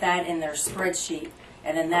 You put that in their spreadsheet,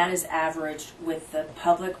 and then that is averaged with the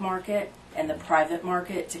public market and the private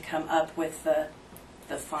market to come up with the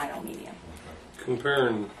final median.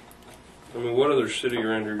 Comparing, I mean, what other city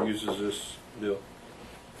around here uses this deal?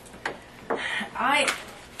 I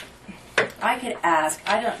could ask.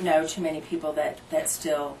 I don't know too many people that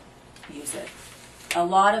still use it. A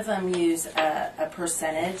lot of them use a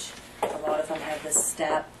percentage. A lot of them have this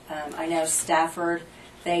step. I know Stafford,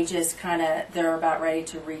 they just they're about ready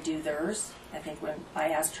to redo theirs. I think when I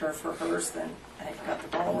asked her for hers, then I got the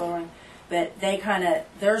ball rolling. But they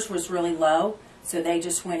theirs was really low, so they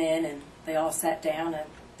just went in and they all sat down and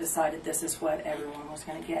decided this is what everyone was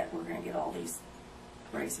going to get. We're going to get all these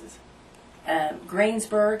raises.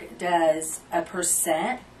 Greensburg does a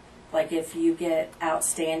percent. Like if you get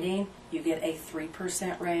outstanding, you get a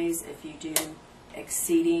 3% raise. If you do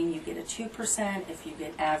exceeding, you get a 2%. If you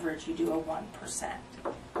get average, you do a 1%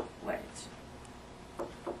 wage.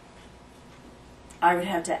 I would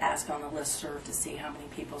have to ask on the listserv to see how many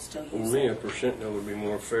people still For use me, it. a percent though would be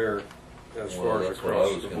more fair as Well, far as that's what I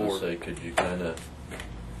across was the gonna board. say, could you kinda,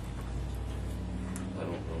 I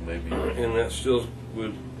don't know, maybe, And that still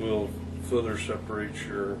will further separate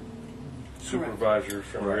your supervisors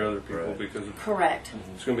from your other people right. because Correct.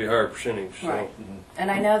 it's going to be a higher percentage. So Right. And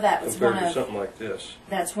I know that was compared one to of something like this,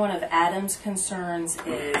 that's one of Adam's concerns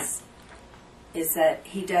is that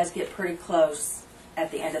he does get pretty close at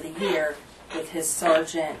the end of the year with his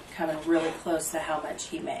sergeant coming really close to how much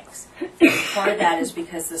he makes. Part of that is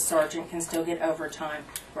because the sergeant can still get overtime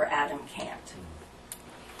where Adam can't.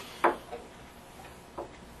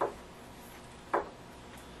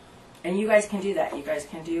 And you guys can do that. You guys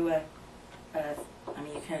can do I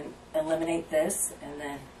mean, you can eliminate this, and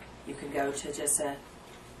then you can go to just a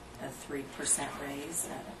 3% raise,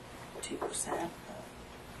 2%,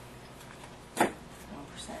 1%.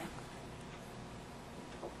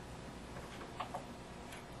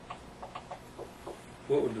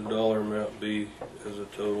 what would the dollar amount be as a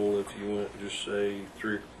total if you went just say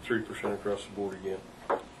 3% across the board again?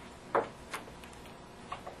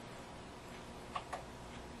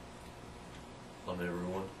 on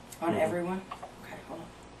everyone? On everyone? Okay, hold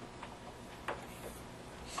on.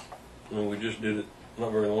 I mean, we just did it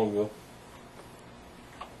not very long ago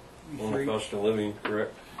on the cost of living,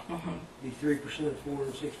 correct? Be 3% of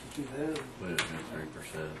 462,000. We didn't do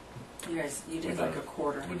 3%. You guys, you We did done like a it-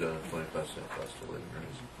 quarter. We done a 25% cost of living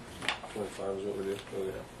raise. 25 is what we did. Oh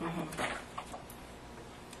yeah. Mhm.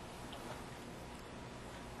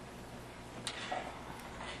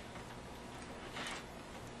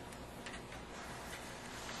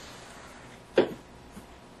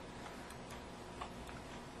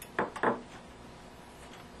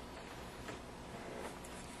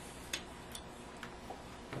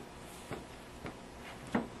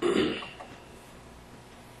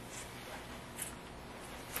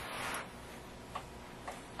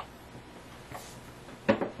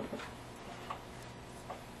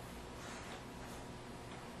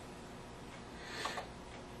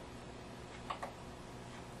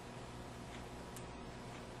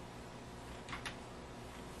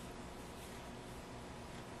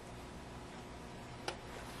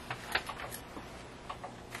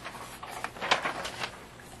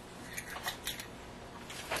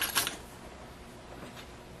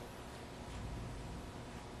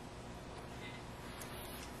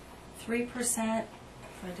 3%,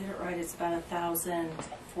 if I did it right, it's about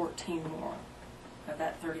 1,014 more of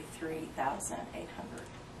that 33,800.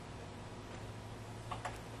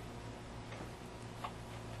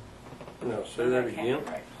 No, say that again.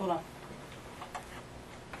 Right, hold on.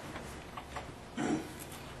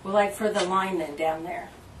 Well, like for the lineman down there,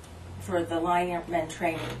 for the lineman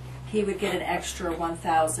training, he would get an extra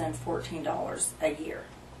 $1,014 a year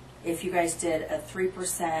if you guys did a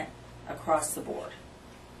 3% across the board.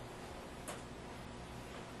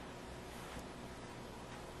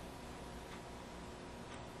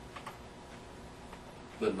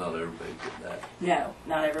 But not everybody get that. No,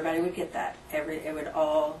 not everybody would get that. It would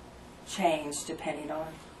all change depending on.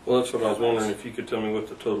 Well, that's what I was wondering, if you could tell me what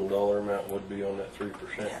the total dollar amount would be on that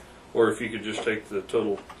 3%. Or if you could just take the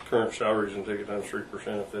total current salaries and take it times 3%,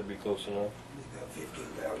 if that'd be close enough. About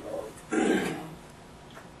 $15,000.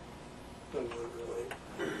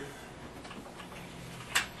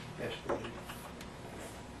 Estimated.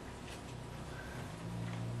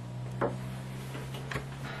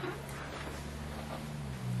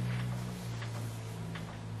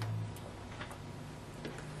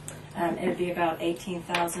 It'd be about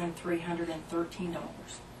 $18,313.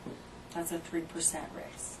 That's a 3%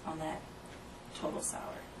 raise on that total salary.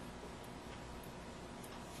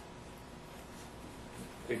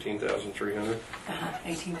 18,300.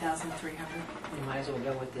 18,300. You might as well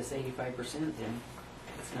go with this 85% then.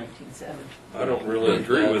 It's 19.7. I don't really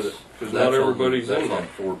agree with it, because not That's everybody's on, in that's on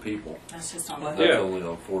there. 4 people. That's just on Well, That's Yeah. only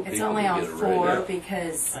on 4 people. It's only to on get a raise. 4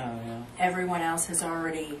 because Oh, yeah. everyone else has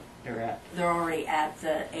already, They're they're already at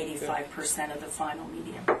the 85% of the final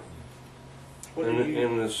median. What do And, you-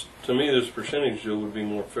 and this, to me, this percentage deal would be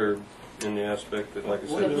more fair in the aspect that, like I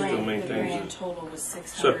What said, do it you- still The grand maintains total was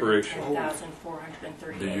separation.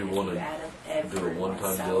 $610,438. Do you if want to added do a everyone's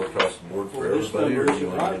one-time deal salary. across the board for Well, this everybody, or number do you isn't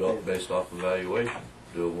want to right do it then. based off evaluation?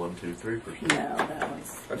 Do a 1, 2, 3%. No, that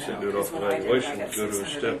one's. I'd say no, do it off 'cause when I did it, I evaluation, got go to a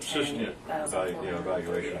step 610, system.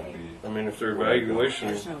 Evaluation would be. I mean, if their evaluation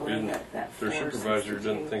There's no way isn't, that if their supervisor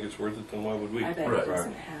doesn't think it's worth it, then why would we? I bet Right. it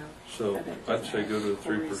doesn't have. So I bet it I'd doesn't say have go to the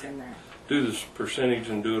quarters 3%. in there. Do this percentage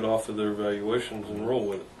and do it off of their evaluations and roll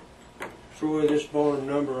with it. Troy, this bottom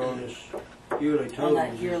number on this yearly On total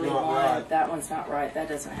that is yearly not one, right. that one's not right. That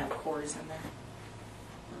doesn't have quarters in there.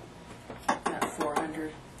 That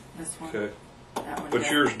 400. This one. Okay. That one. But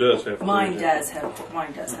does. yours does have. Mine quarters in it. does have.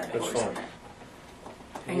 Mine does have That's quarters in fine. there.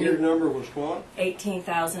 And And your you, number was what?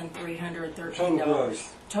 $18,313. Total gross.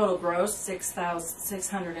 Total gross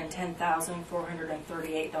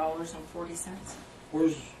 $610,438.40.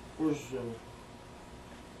 Where's,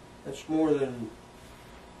 that's more than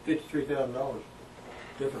 $53,000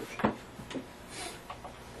 difference.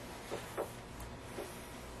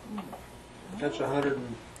 That's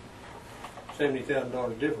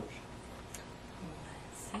 $170,000 difference.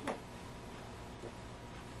 Let's see.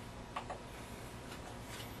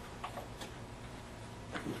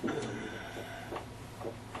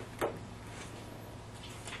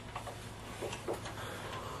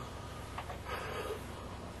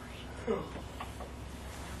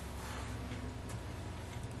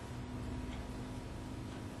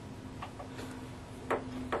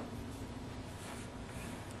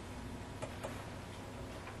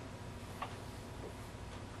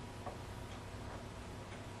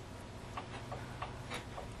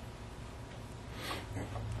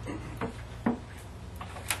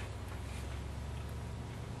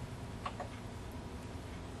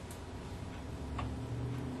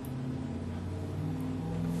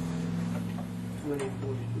 How many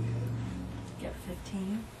employees do we have? Get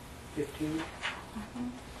 15. 15?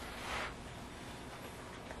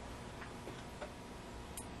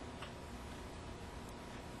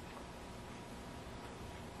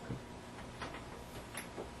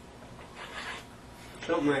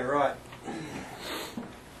 Something ain't right.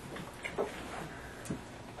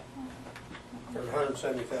 There's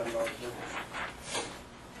 $170,000 difference.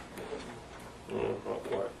 Not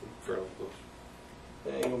quite, fairly close.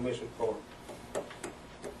 They ain't gonna miss it for it.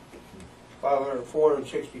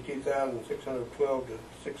 462,612 to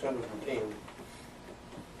 610.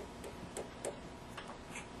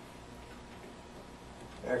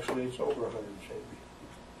 Actually, it's over 170.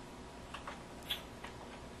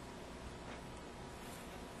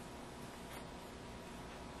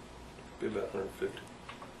 Be about 150.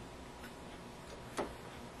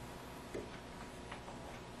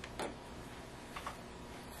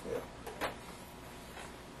 Yeah.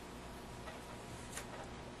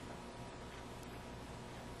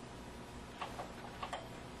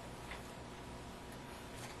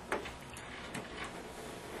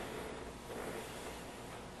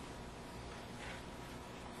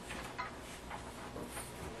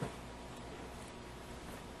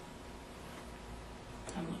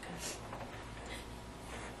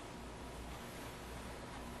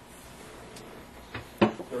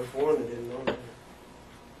 There's one that isn't on there.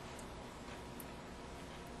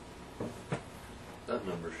 That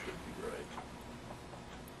number should be right.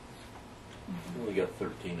 We got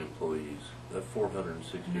 13 employees. That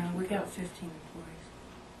 460. No, we got 15 employees.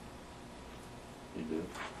 You do?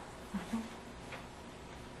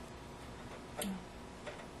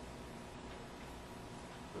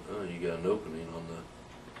 Oh, you got an opening on the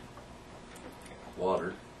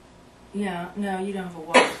water. Yeah, no, you don't have a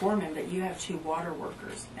water foreman, but you have 2 water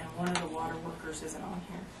workers, and one of the water workers isn't on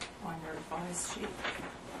here, on your advice sheet.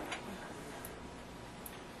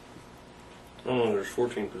 Oh, there's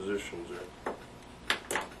 14 positions there.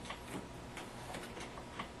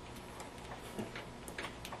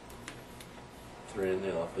 3 in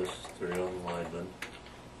the office, 3 on the lineman,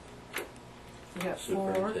 You got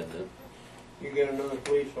 4. superintendent. You got another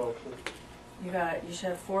police officer. You should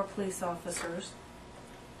have 4 police officers.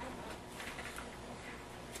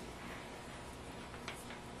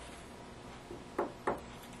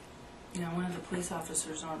 No, one of the police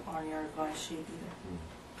officers aren't on your advice sheet either.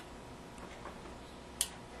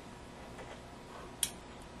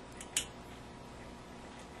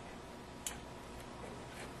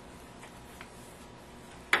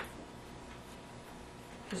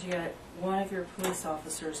 Because you got one of your police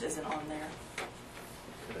officers isn't on there,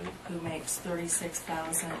 Okay. who makes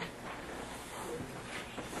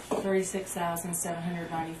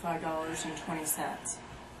 $36,795.20.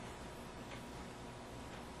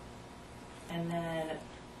 And then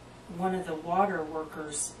one of the water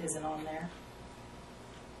workers isn't on there.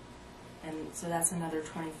 And so that's another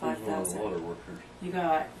Who's one of the 25,000. water workers? You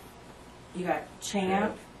got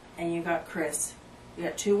Champ and you got Chris. You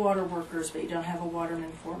got 2 water workers, but you don't have a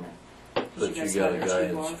waterman foreman. But you guys got a have guy 2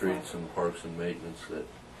 in water streets and parks and maintenance that is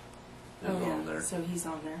Oh, yeah. on there. So he's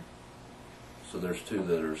on there. So there's 2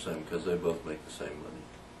 that are the same because they both make the same money.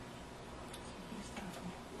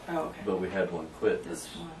 Oh, okay. But we had one quit. This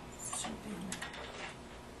That's, one shouldn't be in there.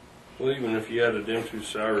 Well, even if you added them 2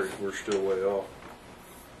 salaries, we're still way off.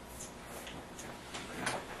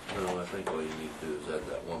 no, I think all you need to do is add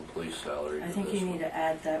that one police salary. I to think this you one. need to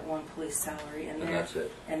add that one police salary in And there. that's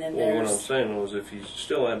it. And then Well, what I'm there's, saying was, if you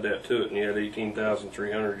still add that to it and you add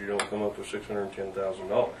 18,300, you don't come up with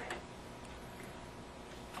 $610,000.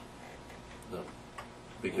 No.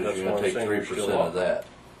 Because That's you're what going I'm to take saying, you're 3% still off. of that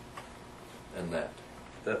and that.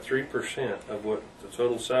 That 3% of what the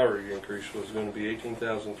total salary increase was going to be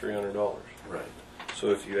 $18,300. Right. So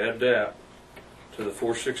if you add that to the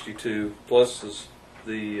 462 plus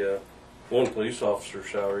the one police officer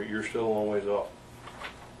salary, you're still a long ways off.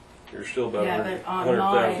 You're still about Yeah, but on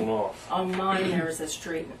 100,000 mine- off. on mine there's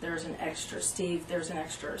an extra, Steve, there's an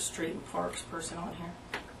extra street and parks person on here.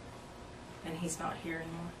 And he's not here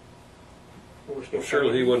anymore. We're still Well,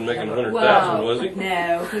 surely he wasn't making paying- 100,000, was he?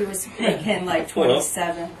 No, he was making like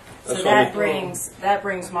 27. So that's that what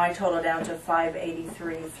brings my total down to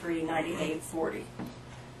 583,398.40.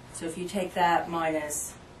 So if you take that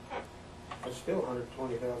minus, It's still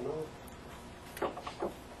 $120,000.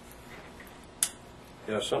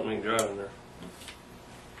 Yeah, something ain't driving there.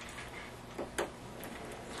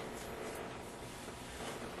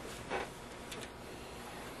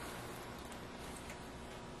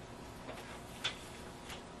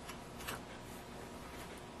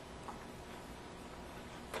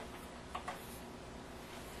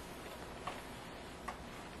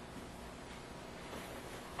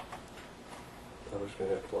 I was going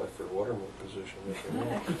to have to apply for a waterman position.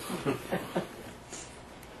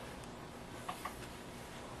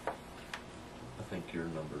 I think your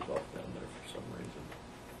number's off down there for some reason.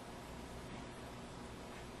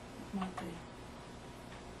 might be.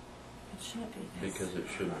 It should be this. Because it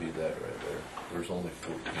should be that right there. There's only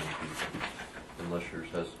 14 people. Unless yours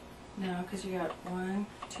has. No, because you got 1,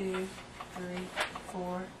 2, 3,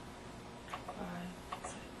 4, 5,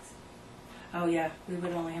 6. Oh yeah, we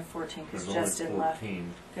would only have 14 because There's only Justin left.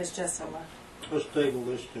 14. Because Justin left. Let's table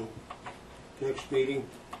this till next meeting.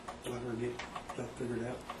 Let her get stuff figured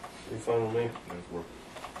out. You fine with me? There's work.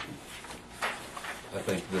 I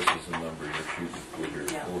think this is the number you're shooting for here.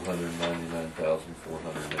 Yeah.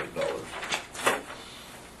 $499,408.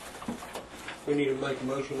 We need to make a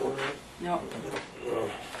motion on that. No,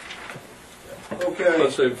 Okay.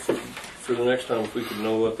 Let's say for the next time, if we could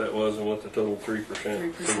know what that was and what the total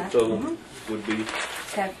 3% for the 3%? total Mhm. would be,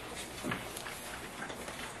 okay.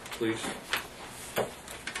 please.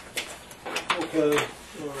 Okay.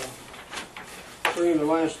 Bringing the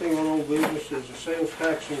last thing on old business is a sales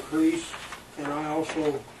tax increase, and I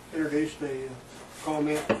also introduced a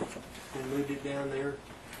comment and moved it down there.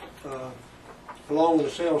 Along with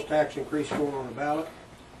the sales tax increase going on the ballot,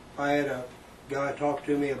 I had a guy talk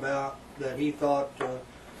to me about that he thought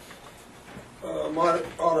Might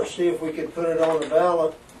ought to see if we could put it on the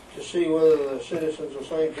ballot to see whether the citizens of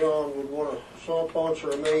St. John would want to sponsor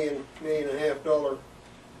 $1.5 million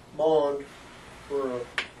bond to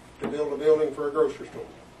build a building for a grocery store.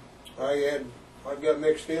 I've got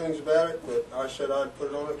mixed feelings about it, but I said I'd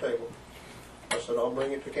put it on the table. I said I'll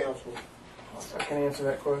bring it to council. I can answer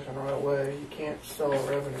that question right away. You can't sell a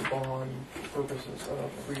revenue bond for purposes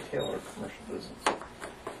of retail or commercial business.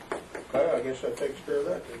 Okay, I guess that takes care of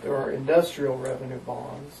that. There are industrial revenue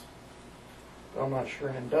bonds. I'm not sure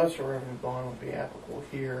an industrial revenue bond would be applicable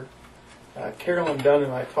here. Carolyn Dunn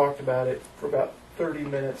and I talked about it for about 30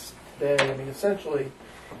 minutes today. I mean, essentially,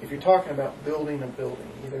 if you're talking about building a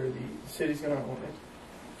building, either the city's going to own it,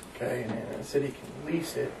 okay, and the city can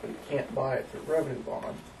lease it, but it can't buy it through a revenue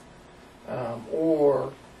bond,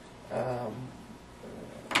 or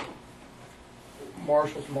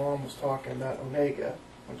Marshall's mom was talking about Onega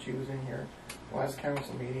when she was in here last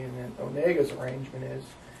council meeting, and then Onega's arrangement is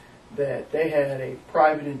that they had a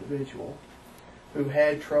private individual who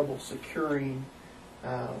had trouble securing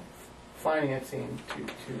financing to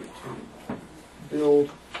build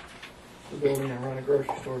the building and run a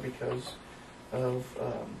grocery store because of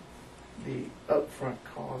the upfront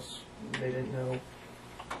costs. They didn't know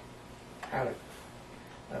how to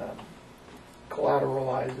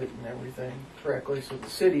collateralize it and everything correctly, so the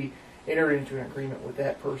city entered into an agreement with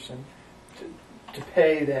that person to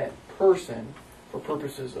pay that person for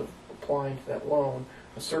purposes of applying to that loan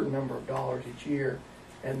a certain number of dollars each year,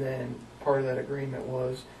 and then part of that agreement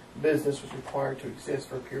was business was required to exist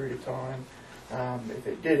for a period of time. If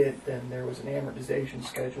it didn't, then there was an amortization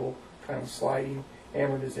schedule, kind of sliding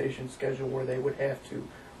amortization schedule, where they would have to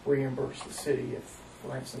reimburse the city if,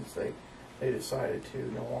 for instance, they decided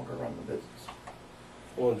to no longer run the business.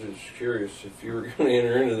 Well, I'm just curious, if you were going to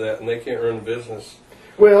enter into that and they can't run the business.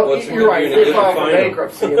 Well, you're right. If they file for fine them?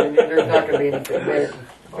 bankruptcy, then there's not going to be anything there.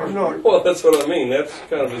 Well, that's what I mean. That's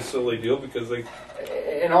kind of a silly deal because they.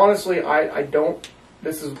 And honestly, I don't.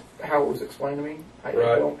 This is how it was explained to me. I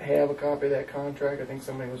Right. don't have a copy of that contract. I think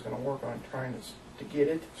somebody was going to work on trying to get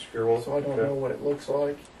it. Sure won't. So I don't Okay. know what it looks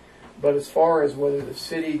like. But as far as whether the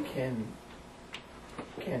city can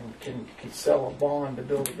sell a bond to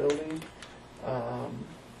build a building, I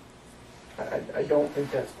don't think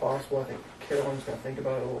that's possible. I think Carolyn's going to think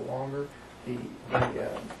about it a little longer.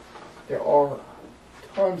 There are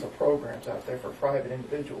tons of programs out there for private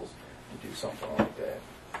individuals to do something like that.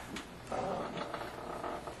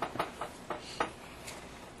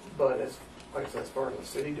 But like I said, as far as the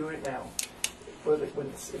city doing it now, if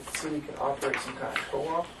the city can operate some kind of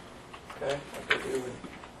co-op, okay, like they do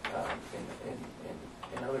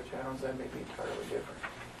in other towns, that may be entirely different.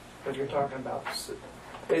 But you're talking about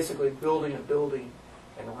basically building a building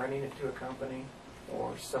and renting it to a company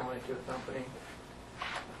or selling it to a company.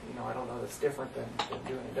 You know, I don't know, that's different than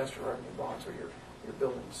doing industrial revenue bonds where you're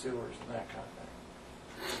building sewers and that kind of thing.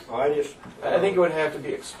 I think it would have to be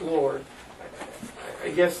explored. I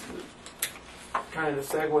guess kind of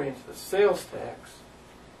the segue into the sales tax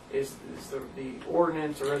is the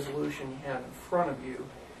ordinance or resolution you have in front of you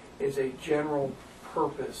is a general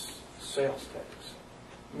purpose sales tax,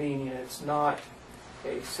 meaning it's not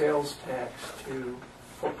a sales tax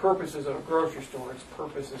for purposes of a grocery store. It's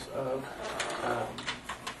purposes of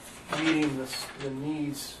meeting the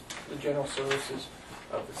needs, the general services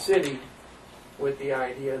of the city, with the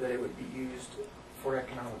idea that it would be used for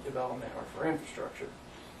economic development or for infrastructure.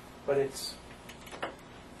 But it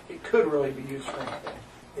could really be used for anything.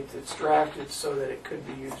 It's drafted so that it could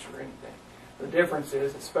be used for anything. The difference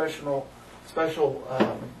is that special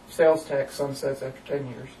sales tax sunsets after 10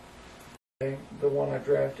 years. Okay? The one I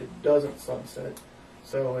drafted doesn't sunset.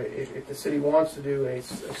 So if the city wants to do a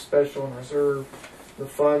special and reserve the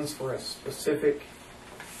funds for a specific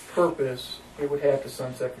purpose, it would have to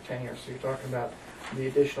sunset for 10 years. So you're talking about the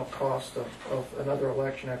additional cost of another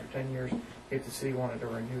election after 10 years if the city wanted to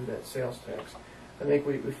renew that sales tax. I think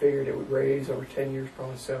we figured it would raise over 10 years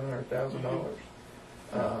probably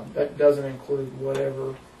 $700,000. That doesn't include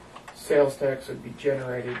whatever sales tax would be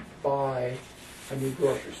generated by a new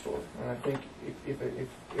grocery store. And I think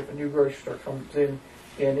if a new grocery store comes in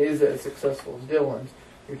and is as successful as Dillon's,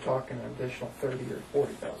 you're talking an additional $30,000 or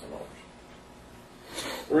 $40,000.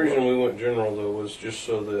 The reason we went general though was just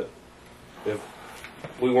so that if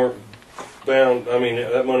we weren't bound, I mean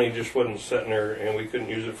that money just wasn't sitting there and we couldn't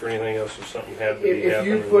use it for anything else if something had to be If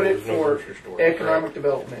happening. you put there it was no for grocery store. economic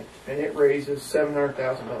development and it raises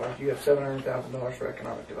 $700,000, you have $700,000 for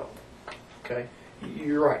economic development. Okay,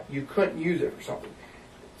 you're right. You couldn't use it for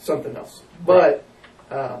something else. But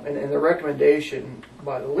and the recommendation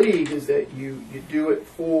by the league is that you do it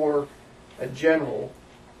for a general,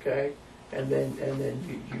 okay, and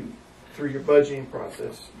then you through your budgeting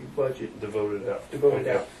process, you budget Devoted out. devoted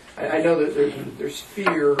out. I know that there's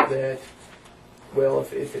fear that, well,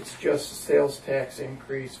 if it's just a sales tax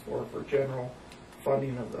increase for general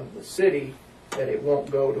funding of the city, that it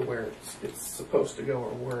won't go to where it's supposed to go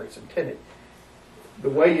or where it's intended. The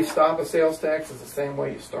way you stop a sales tax is the same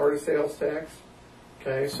way you start a sales tax.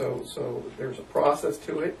 Okay, so there's a process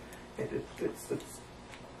to it. It's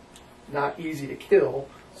not easy to kill.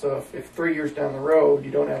 So if 3 years down the road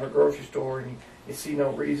you don't have a grocery store and you see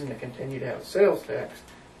no reason to continue to have a sales tax,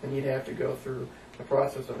 then you'd have to go through the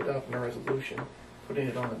process of adopting a resolution, putting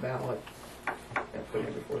it on the ballot, and putting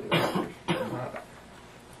it before the voters.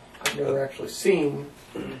 I've never actually seen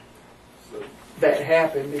that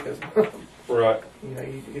happen because Right.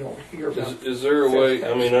 you don't hear about. Is there a way?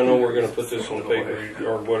 I mean, I know we're going to put this in the paper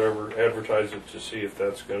or whatever, advertise it to see if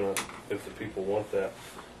that's if the people want that.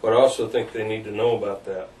 But I also think they need to know about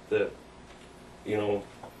that. That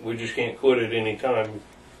we just can't quit at any time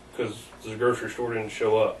because the grocery store didn't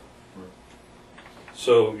show up.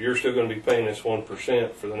 So you're still going to be paying this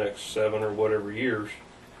 1% for the next 7 or whatever years.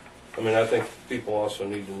 I mean, I think people also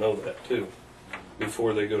need to know that too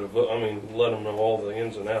before they go to vote. I mean, let them know all the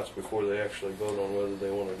ins and outs before they actually vote on whether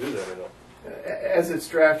they want to do that or not. As it's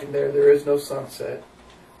drafted there is no sunset.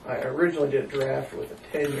 I originally did a draft with a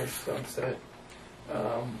 10-year sunset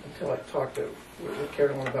until I talked with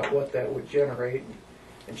Carolyn about what that would generate,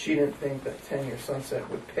 and she didn't think that a 10-year sunset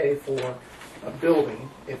would pay for a building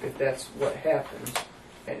if that's what happens.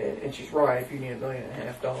 And she's right. If you need $1.5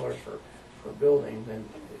 million for a building, then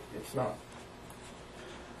it's not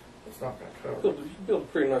going to cover. You build a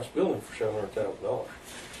pretty nice building for $700,000.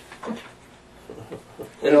 You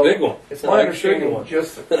And know, a big one. It's A my big understanding one.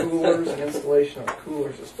 just the coolers and installation of the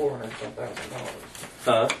coolers is $400,000.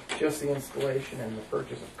 Huh? Just the installation and the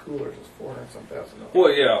purchase of coolers is $400,000.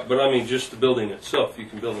 Well, yeah, but I mean, just the building itself. You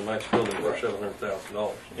can build a nice building for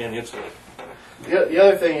 $700,000 and insulate. The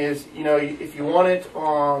other thing is, if you want it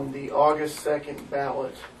on the August 2nd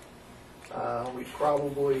ballot, we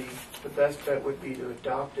probably, the best bet would be to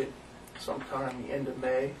adopt it sometime the end of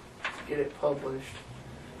May, get it published,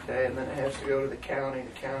 okay, and then it has to go to the county.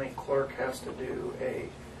 The county clerk has to do a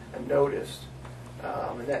notice,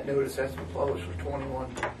 and that notice has to be published for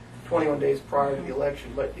 21 days prior to the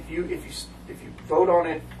election. But if you vote on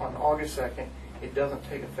it on August 2nd, it doesn't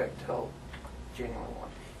take effect till January 1,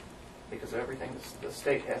 because of everything the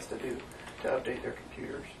state has to do to update their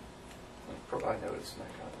computers, and provide notice and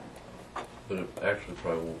that kind of thing. But it actually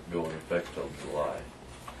probably won't go in effect till July.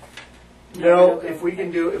 No, if we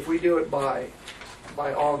do it by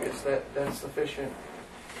August, that's sufficient.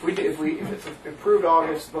 If it's approved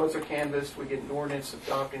August, votes are canvassed, we get an ordinance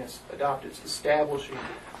adopted establishing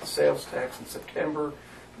a sales tax in September.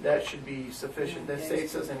 That should be sufficient. The state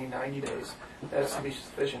says any 90 days. That should be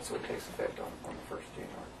sufficient, so it takes effect on the 1st of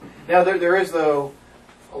January. Now there is though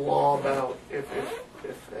a law about if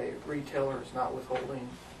a retailer is not withholding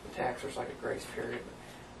the tax, there's like a grace period.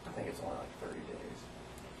 But I think it's only like 30 days.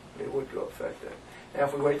 It would go effective. Now,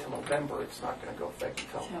 if we wait till November, it's not going to go effective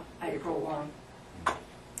until April 1.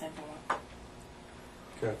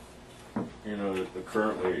 Okay.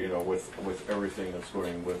 Currently, with everything that's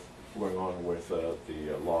going on with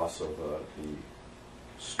the loss of the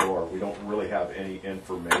store, we don't really have any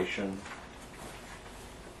information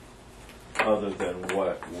other than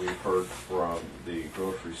what we've heard from the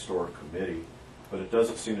grocery store committee. But it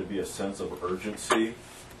doesn't seem to be a sense of urgency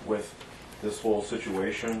with this whole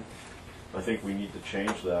situation. I think we need to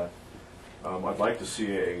change that. I'd like to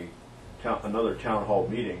see another town hall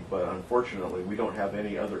meeting, but unfortunately we don't have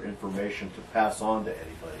any other information to pass on to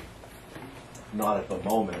anybody. Not at the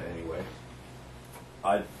moment, anyway.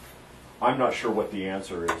 I'm not sure what the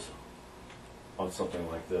answer is on something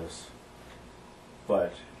like this,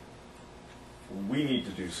 but we need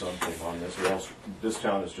to do something on this, or else this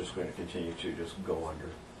town is just going to continue to just go under.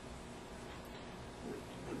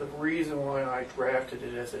 The reason why I drafted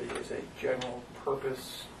it as a general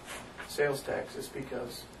purpose sales tax is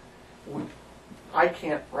because I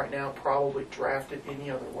can't right now probably draft it any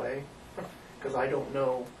other way, because I don't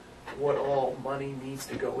know what all money needs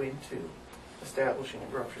to go into establishing a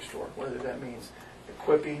grocery store, whether that means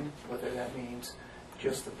equipping, whether that means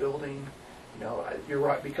just the building. You're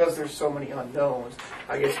right, because there's so many unknowns.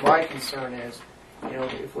 I guess my concern is,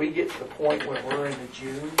 if we get to the point where we're into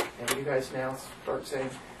June and you guys now start saying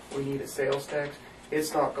we need a sales tax,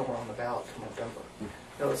 it's not going on the ballot till November.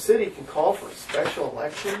 Now, the city can call for a special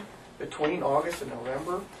election between August and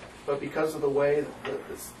November, but because of the way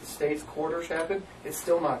the state's quarters happen, it's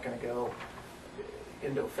still not going to go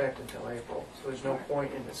into effect until April. So there's no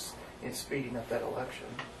point in speeding up that election.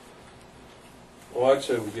 Well, I'd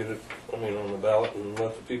say we get it, I mean, on the ballot and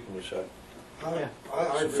let the people decide. I It's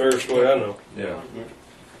the agree. fairest way I know. Yeah.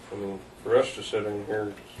 I mean, for us to sit in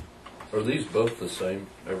here, Are these both the same,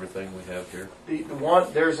 everything we have here? The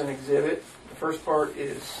one, there's an exhibit. The first part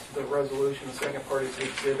is the resolution. The second part is the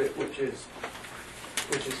exhibit, which has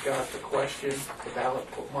got the question, the ballot.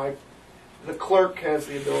 The clerk has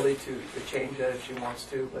the ability to change that if she wants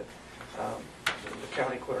to, but the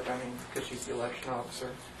county clerk, I mean, because she's the election officer.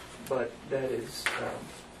 But that is,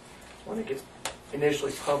 when it gets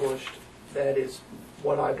initially published, that is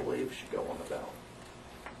what I believe should go on the ballot.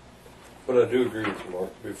 but I do agree with you,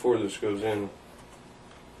 Mark. Before this goes in,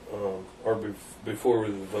 before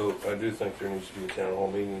we vote, I do think there needs to be a town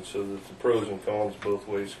hall meeting so that the pros and cons both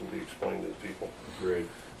ways can be explained to the people. Agreed.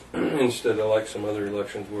 Instead of like some other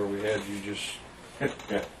elections where we had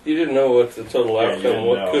Yeah. you didn't know what the total Yeah, you outcome, didn't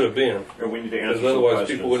what know. could have been. And we need to answer Because some otherwise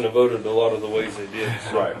questions. people wouldn't have voted a lot of the ways they did.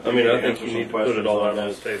 So, Right. I mean, We I think answer you some need to put it all questions out on on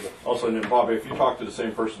the table. Also, and then Bob, if you talk to the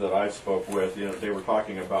same person that I spoke with, you know, they were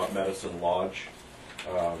talking about Medicine Lodge.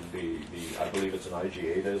 I believe it's an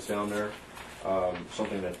IGA that is down there.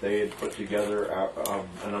 Something that they had put together,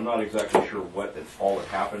 and I'm not exactly sure what all that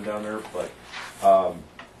happened down there, but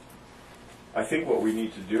I think what we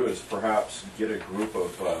need to do is perhaps get a group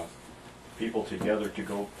of people together to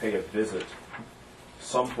go pay a visit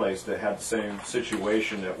someplace that had the same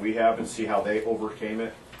situation that we have and see how they overcame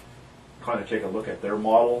it. Kind of take a look at their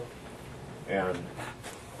model and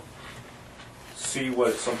see what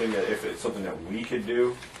it's something that, if it's something that we could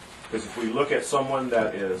do. Because if we look at someone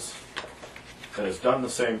that has done the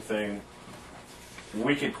same thing,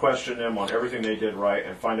 we could question them on everything they did right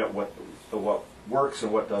and find out what works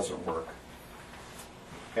and what doesn't work.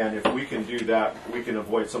 And if we can do that, we can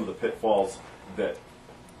avoid some of the pitfalls that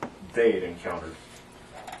they had encountered.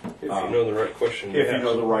 If you know the right question. If you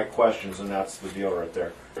know the right questions, and that's the deal right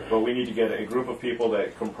there. But we need to get a group of people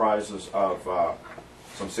that comprises of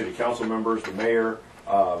some city council members, the mayor,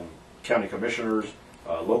 county commissioners,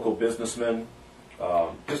 local businessmen,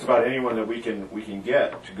 just about anyone that we can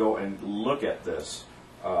get to go and look at this.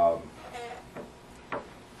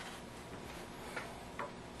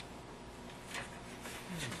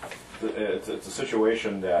 It's a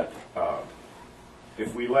situation that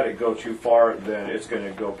if we let it go too far, then it's going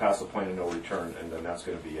to go past the point of no return, and then that's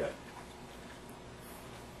going to be it.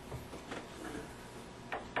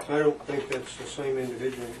 I don't think that's the same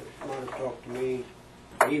individual that might have talked to me.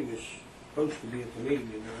 He was supposed to be at the meeting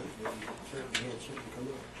tonight, but he certainly had something come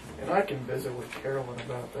up. And I can visit with Carolyn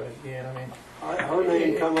about that again. I mean, Her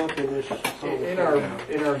name come up in this.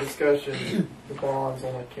 in our discussion, the bonds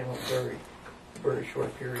only came up very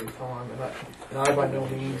short period of time, and I by no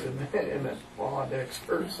means am a bond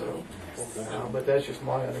expert, so but that's just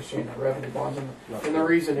my understanding of revenue bonds, and the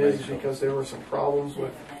reason is because there were some problems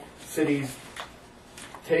with cities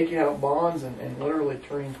taking out bonds and literally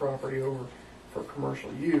turning property over for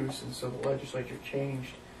commercial use, and so the legislature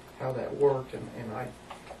changed how that worked, and I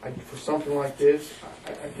for something like this,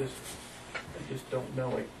 I just don't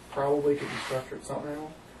know. It probably could be structured somehow.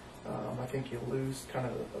 I think you'll lose kind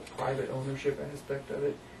of the private ownership aspect of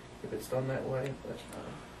it if it's done that way. But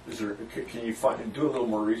Is there? Can you do a little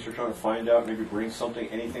more research on it, find out, maybe bring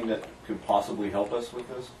anything that could possibly help us with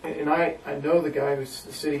this? and I know the guy who's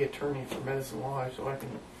the city attorney for Medicine Lodge, so I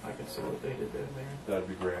can see what they did down there. That'd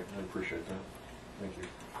be great. I appreciate that. Thank you.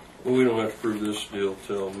 Well, we don't have to prove this deal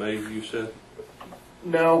till May, you said?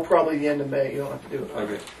 No, probably the end of May. You don't have to do it.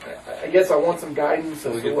 Okay. I guess I want some guidance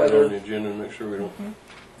So we as get to that on whether the agenda and make sure we don't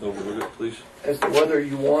overlook it, please. as to whether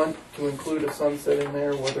you want to include a sunset in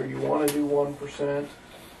there, whether you want to do 1%.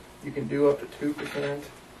 You can do up to 2%.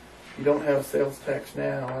 You don't have sales tax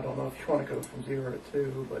now. I don't know if you want to go from 0 to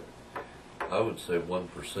 2, but I would say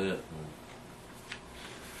 1%.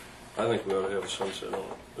 I think we ought to have a sunset on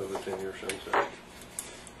it, of a 10-year sunset.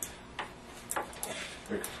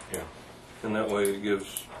 Yeah. And that way it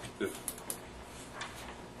gives,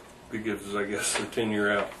 I guess, a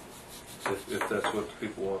 10-year out, if that's what the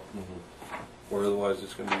people want. Mm-hmm. Or otherwise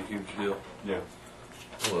it's going to be a huge deal. Yeah.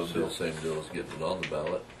 Well, it'd be the same deal as getting it on the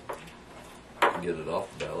ballot. Get it off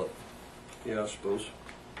the ballot. Yeah, I suppose.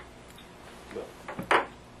 But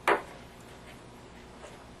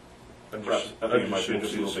Perhaps, I think it might be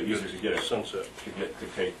just a little bit easier to get it sunset.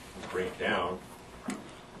 to bring it down.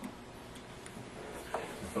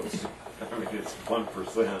 I mean, it's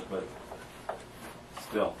 1%, but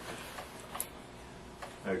still,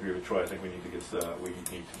 I agree with Troy. I think we need to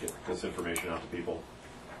get this information out to people,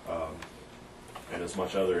 and as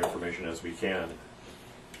much other information as we can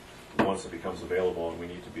once it becomes available. And we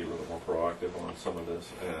need to be a little more proactive on some of this.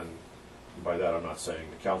 And by that, I'm not saying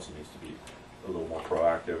the council needs to be a little more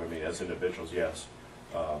proactive. I mean, as individuals, yes,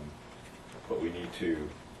 but we need to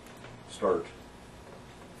start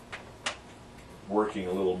working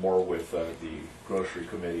a little more with the grocery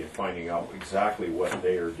committee and finding out exactly what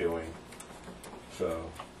they are doing. So,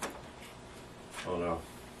 I don't know.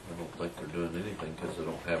 I don't think they're doing anything because they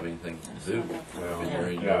don't have anything to do. Well, I mean, there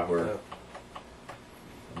ain't yeah. nowhere.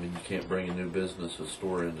 I mean, you can't bring a new business, a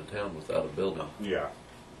store into town without a building. Yeah.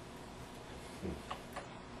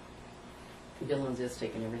 Dylan's just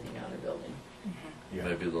taking everything out of the building. Yeah.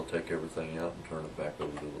 Maybe they'll take everything out and turn it back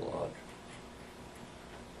over to the lodge.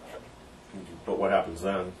 But what happens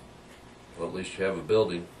then? Well, at least you have a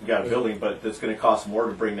building. You got a building, but it's going to cost more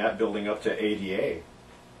to bring that building up to ADA.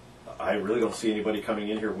 I really don't see anybody coming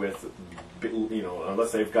in here with, you know,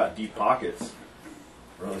 unless they've got deep pockets.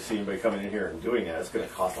 I don't really see anybody coming in here and doing that. It's going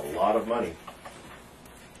to cost a lot of money.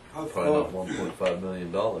 I Probably not thought, $1.5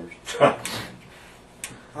 million.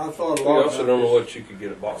 I thought a We lot also about don't know this. what you could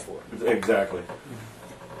get it bought for. Exactly.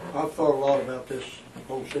 I've thought a lot about this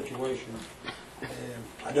whole situation, and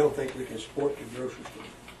I don't think we can support the grocery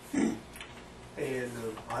store. And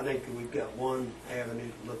I think that we've got one avenue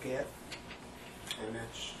to look at, and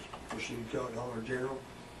that's pursue Dollar General,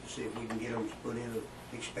 to see if we can get them to put in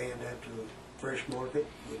expand that to a fresh market,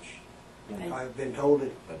 which I've been told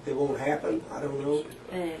that it won't happen. I don't know.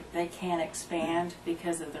 They can't expand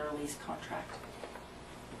because of their lease contract.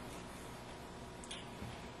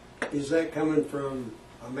 Is that coming from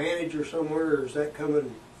a manager somewhere, or is that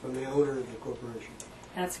coming from the owner of the corporation?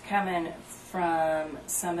 That's coming from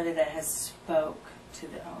somebody that has spoke to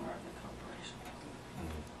the owner of the corporation.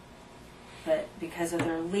 But because of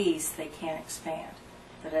their lease, they can't expand.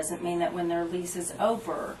 That doesn't mean that when their lease is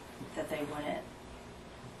over, that they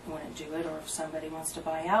wouldn't do it, or if somebody wants to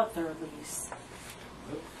buy out their lease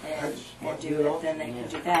and do it, then they can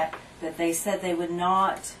do that. But they said they would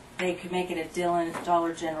not, they could make it a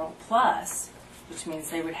Dollar General Plus, which means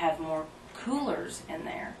they would have more coolers in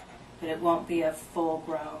there, but it won't be a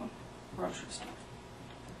full-grown grocery store.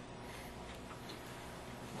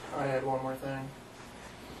 I had one more thing.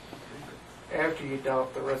 After you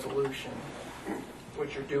adopt the resolution,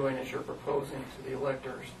 what you're doing is you're proposing to the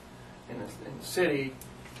electors in the city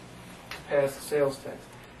to pass the sales tax.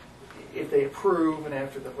 If they approve and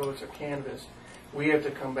after the votes are canvassed, we have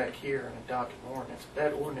to come back here and adopt an ordinance.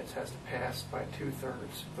 That ordinance has to pass by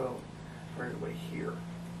 2/3 vote for everybody here.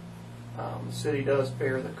 The city does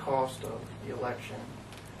bear the cost of the election.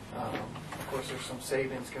 Of course, there's some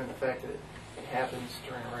savings given the fact that it happens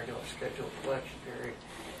during a regular scheduled election period.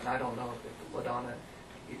 And I don't know if LaDonna,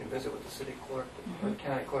 you can visit with the city clerk or the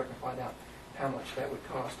county clerk and find out how much that would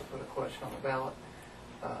cost to put a question on the ballot.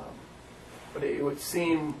 But it would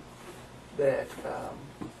seem that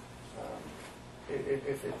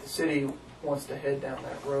if the city wants to head down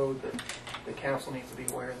that road, that the council needs to be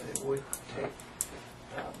aware that it would take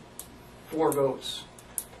 4 votes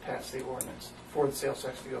to pass the ordinance for the sales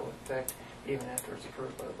tax to go into effect, even after it's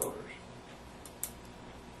approved by the voters.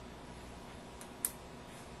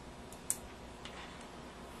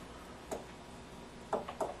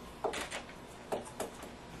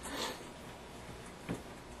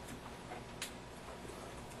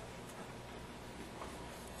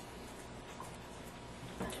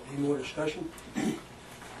 Any more discussion?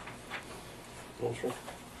 No, sir.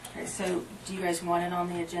 Okay, so do you guys want it on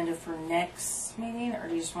the agenda for next meeting, or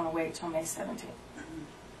do you just want to wait till May 17th?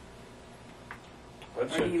 I'd Or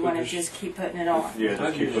say do you put want to this- just keep putting it on? Yeah,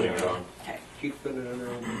 just keep putting it on. Okay. Keep putting it under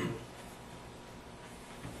old business.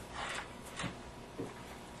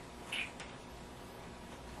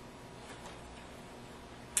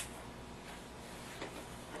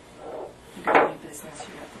 You got any business,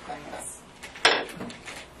 you got the grants.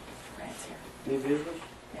 Grants here, New business?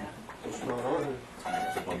 yeah. It's not on here.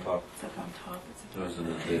 It's up on top. It's up on top. It's It was an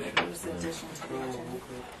a addition. It was addition to the agenda.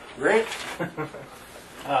 Grant?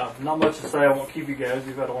 Not much to say. I won't keep you guys.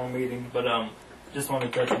 You've had a long meeting, but just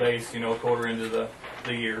wanted to touch base. A quarter into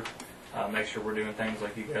the year, make sure we're doing things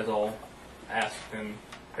like you guys all asked and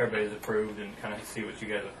everybody's approved, and kind of see what you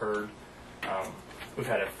guys have heard. We've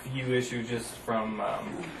had a few issues just from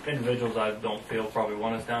individuals I don't feel probably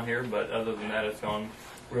want us down here, but other than that, it's gone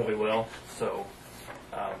really well. So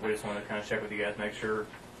we just wanted to kind of check with you guys, make sure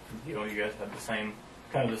you guys have the same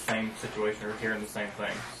situation or hearing the same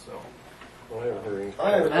thing. So. I haven't heard anything. I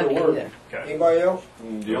haven't I heard a haven't word. either. Okay. Anybody else?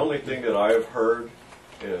 The only thing that I have heard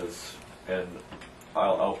is, and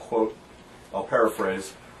I'll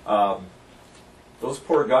paraphrase, those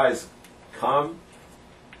poor guys come,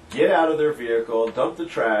 get out of their vehicle, dump the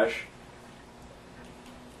trash,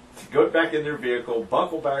 go back in their vehicle,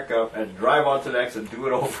 buckle back up, and drive on to the next and do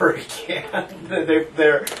it over again.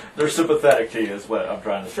 They're sympathetic to you, is what I'm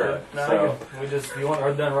trying to Sure. say. No, So, we just, you want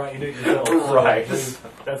it done right, you do it yourself. So Right. that's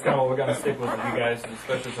kind of what we're going to stick with you guys,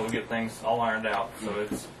 especially until we get things all ironed out. So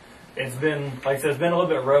it's been, like I said, it's been a little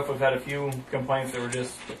bit rough. We've had a few complaints that were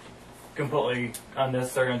just completely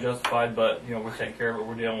unnecessary, unjustified, but you know, we're taking care of it.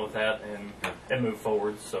 We're dealing with that and move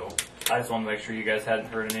forward. So I just want to make sure you guys hadn't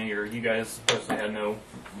heard any, or you guys personally had no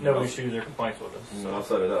issues or complaints with us. So.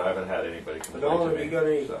 outside of that, I haven't had anybody complain Dawn, to have me. you got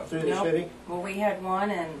any so. through the Nope. city? Well, we had one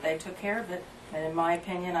and they took care of it. And in my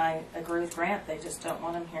opinion, I agree with Grant. They just don't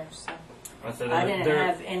want them here. So said I didn't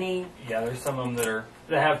have any. Yeah, there's some of them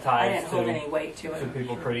that have I ties didn't hold to any weight to it.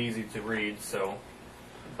 people pretty easy to read. So,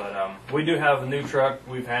 but we do have a new truck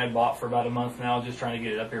we've had bought for about a month now, just trying to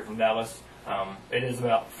get it up here from Dallas. It is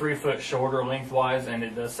about 3 foot shorter lengthwise, and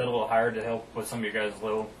it does set a little higher to help with some of your guys'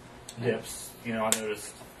 low dips. You know, I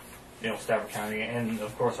noticed, you know, Stafford County and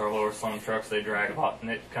of course our lower slum trucks, they drag a lot, and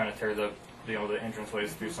it kind of tears up, you know, the entranceways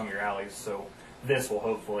through some of your alleys. So this will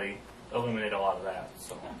hopefully eliminate a lot of that.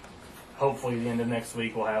 So hopefully the end of next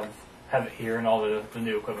week we'll have it here and all the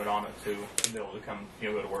new equipment on it to be able to come, you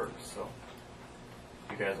know, go to work. So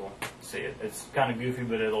you guys will see it. It's kind of goofy,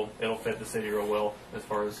 but it'll fit the city real well as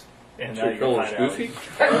far as. And So you're calling us goofy?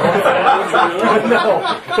 No,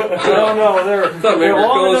 they're we were long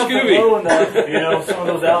calling enough and Scooby. low enough. You know, some of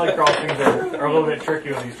those alley crossings are a little bit tricky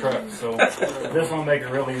with these trucks. So this one will make it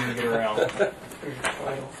real easy to get around.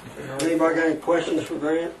 Anybody got any questions for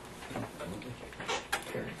Grant?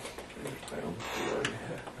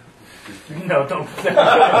 No, don't.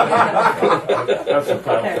 That's the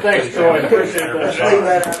title. Thanks, Troy. Appreciate Leave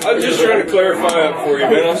that. that out. I'm just trying to clarify it for you,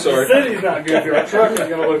 man. I'm The sorry. city's not goofy. Our truck is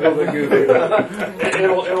going to look a little bit goofy.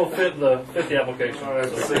 It'll fit the application.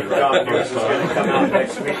 The city job news is going to come out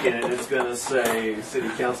next week, and it's going to say City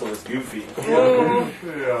Council is goofy. Yeah,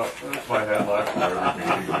 that's my headline for every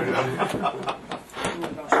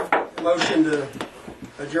meeting. Motion to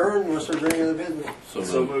adjourn unless there's any other business.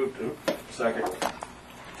 So moved. Second.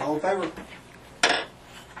 All in favor?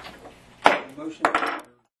 Motion.